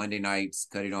childhood. Monday nights,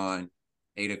 cut it on,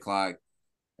 8 o'clock.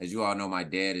 As you all know, my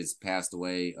dad has passed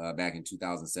away back in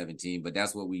 2017, but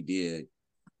that's what we did.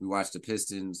 We watched the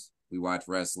Pistons, we watched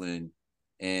wrestling,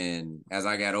 and as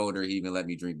I got older, he even let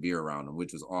me drink beer around him,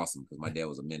 which was awesome because my dad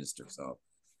was a minister. So,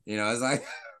 you know, it's like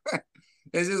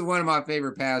it's just one of my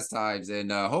favorite pastimes.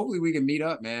 And hopefully we can meet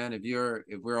up, man, if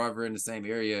we're ever in the same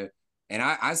area. And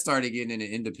I started getting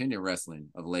into independent wrestling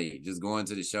of late, just going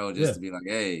to the show just to be like,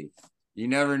 hey, you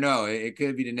never know. It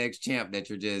could be the next champ that's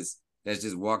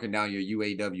just walking down your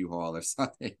UAW hall or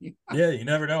something. Yeah, you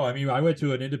never know. I mean, I went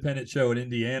to an independent show in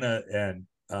Indiana and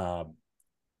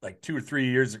like 2 or 3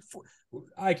 years,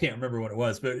 I can't remember when it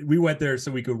was, but we went there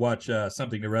so we could watch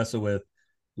Something to Wrestle With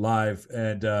live.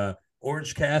 And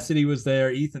Orange Cassidy was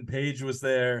there. Ethan Page was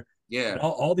there. Yeah.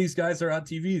 All these guys are on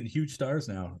TV and huge stars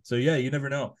now. So yeah, you never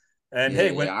know. And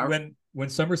hey, when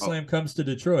SummerSlam comes to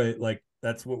Detroit, like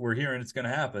that's what we're hearing, it's going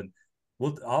to happen.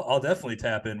 I'll definitely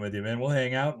tap in with you, man. We'll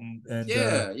hang out and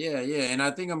yeah. And I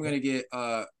think I'm gonna get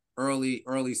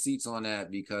early seats on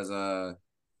that because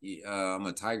I'm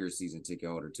a Tigers season ticket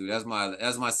holder too. That's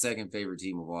my second favorite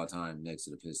team of all time next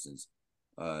to the Pistons,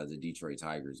 the Detroit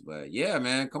Tigers. But yeah,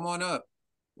 man, come on up.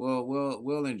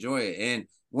 We'll enjoy it. And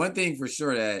one thing for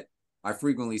sure that I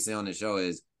frequently say on the show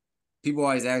is people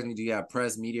always ask me, do you have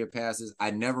press media passes?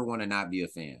 I never want to not be a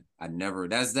fan.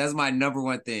 That's my number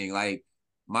one thing. Like,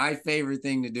 my favorite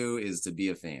thing to do is to be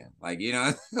a fan. Like, you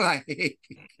know, like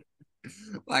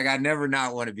I never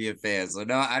not want to be a fan. So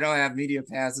no, I don't have media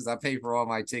passes. I pay for all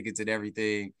my tickets and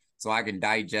everything so I can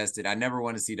digest it. I never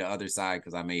want to see the other side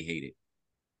because I may hate it.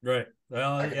 Right.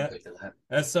 Well, yeah.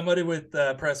 As somebody with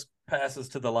press passes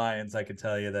to the Lions, I can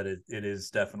tell you that it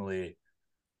is definitely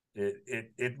the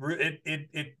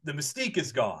mystique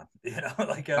is gone. You know,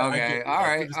 like okay, all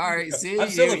right. See, I'm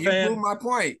still a fan. Proved my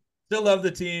point. Still love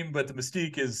the team, but the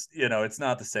mystique is, you know, it's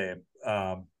not the same.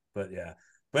 But yeah.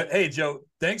 But hey, Joe,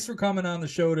 thanks for coming on the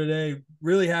show today.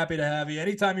 Really happy to have you.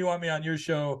 Anytime you want me on your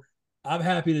show, I'm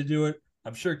happy to do it.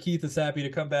 I'm sure Keith is happy to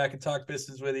come back and talk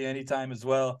Pistons with you anytime as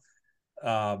well.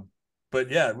 But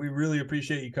yeah, we really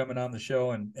appreciate you coming on the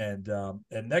show. And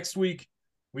next week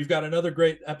we've got another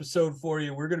great episode for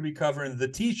you. We're going to be covering the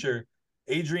teacher,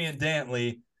 Adrian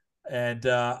Dantley. And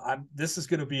this is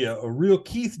going to be a real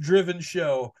Keith-driven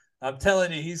show. I'm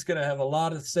telling you, he's going to have a lot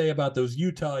to say about those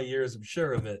Utah years. I'm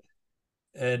sure of it.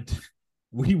 And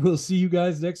we will see you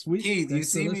guys next week. Keith, you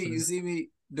see me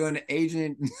doing the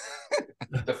agent.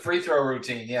 The free throw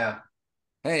routine. Yeah.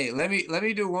 Hey, let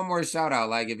me do one more shout out.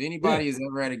 Like, if anybody is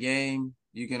ever at a game,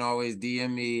 you can always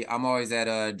DM me. I'm always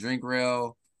at Drink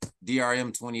Rail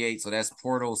DRM 28. So that's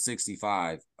Portal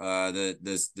 65.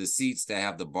 The seats that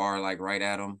have the bar like right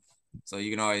at them. So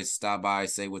you can always stop by,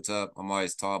 say what's up. I'm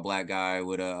always a tall black guy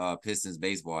with a Pistons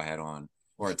baseball hat on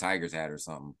or a Tigers hat or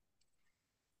something.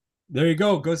 There you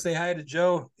go. Go say hi to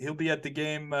Joe. He'll be at the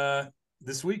game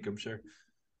this week, I'm sure.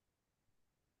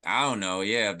 I don't know.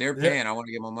 Yeah, if they're paying, I want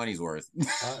to get my money's worth.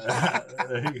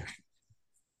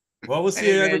 Well, we'll see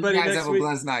everybody you guys next have week. A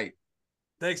blessed night.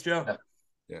 Thanks, Joe.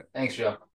 Yeah. Thanks, Joe.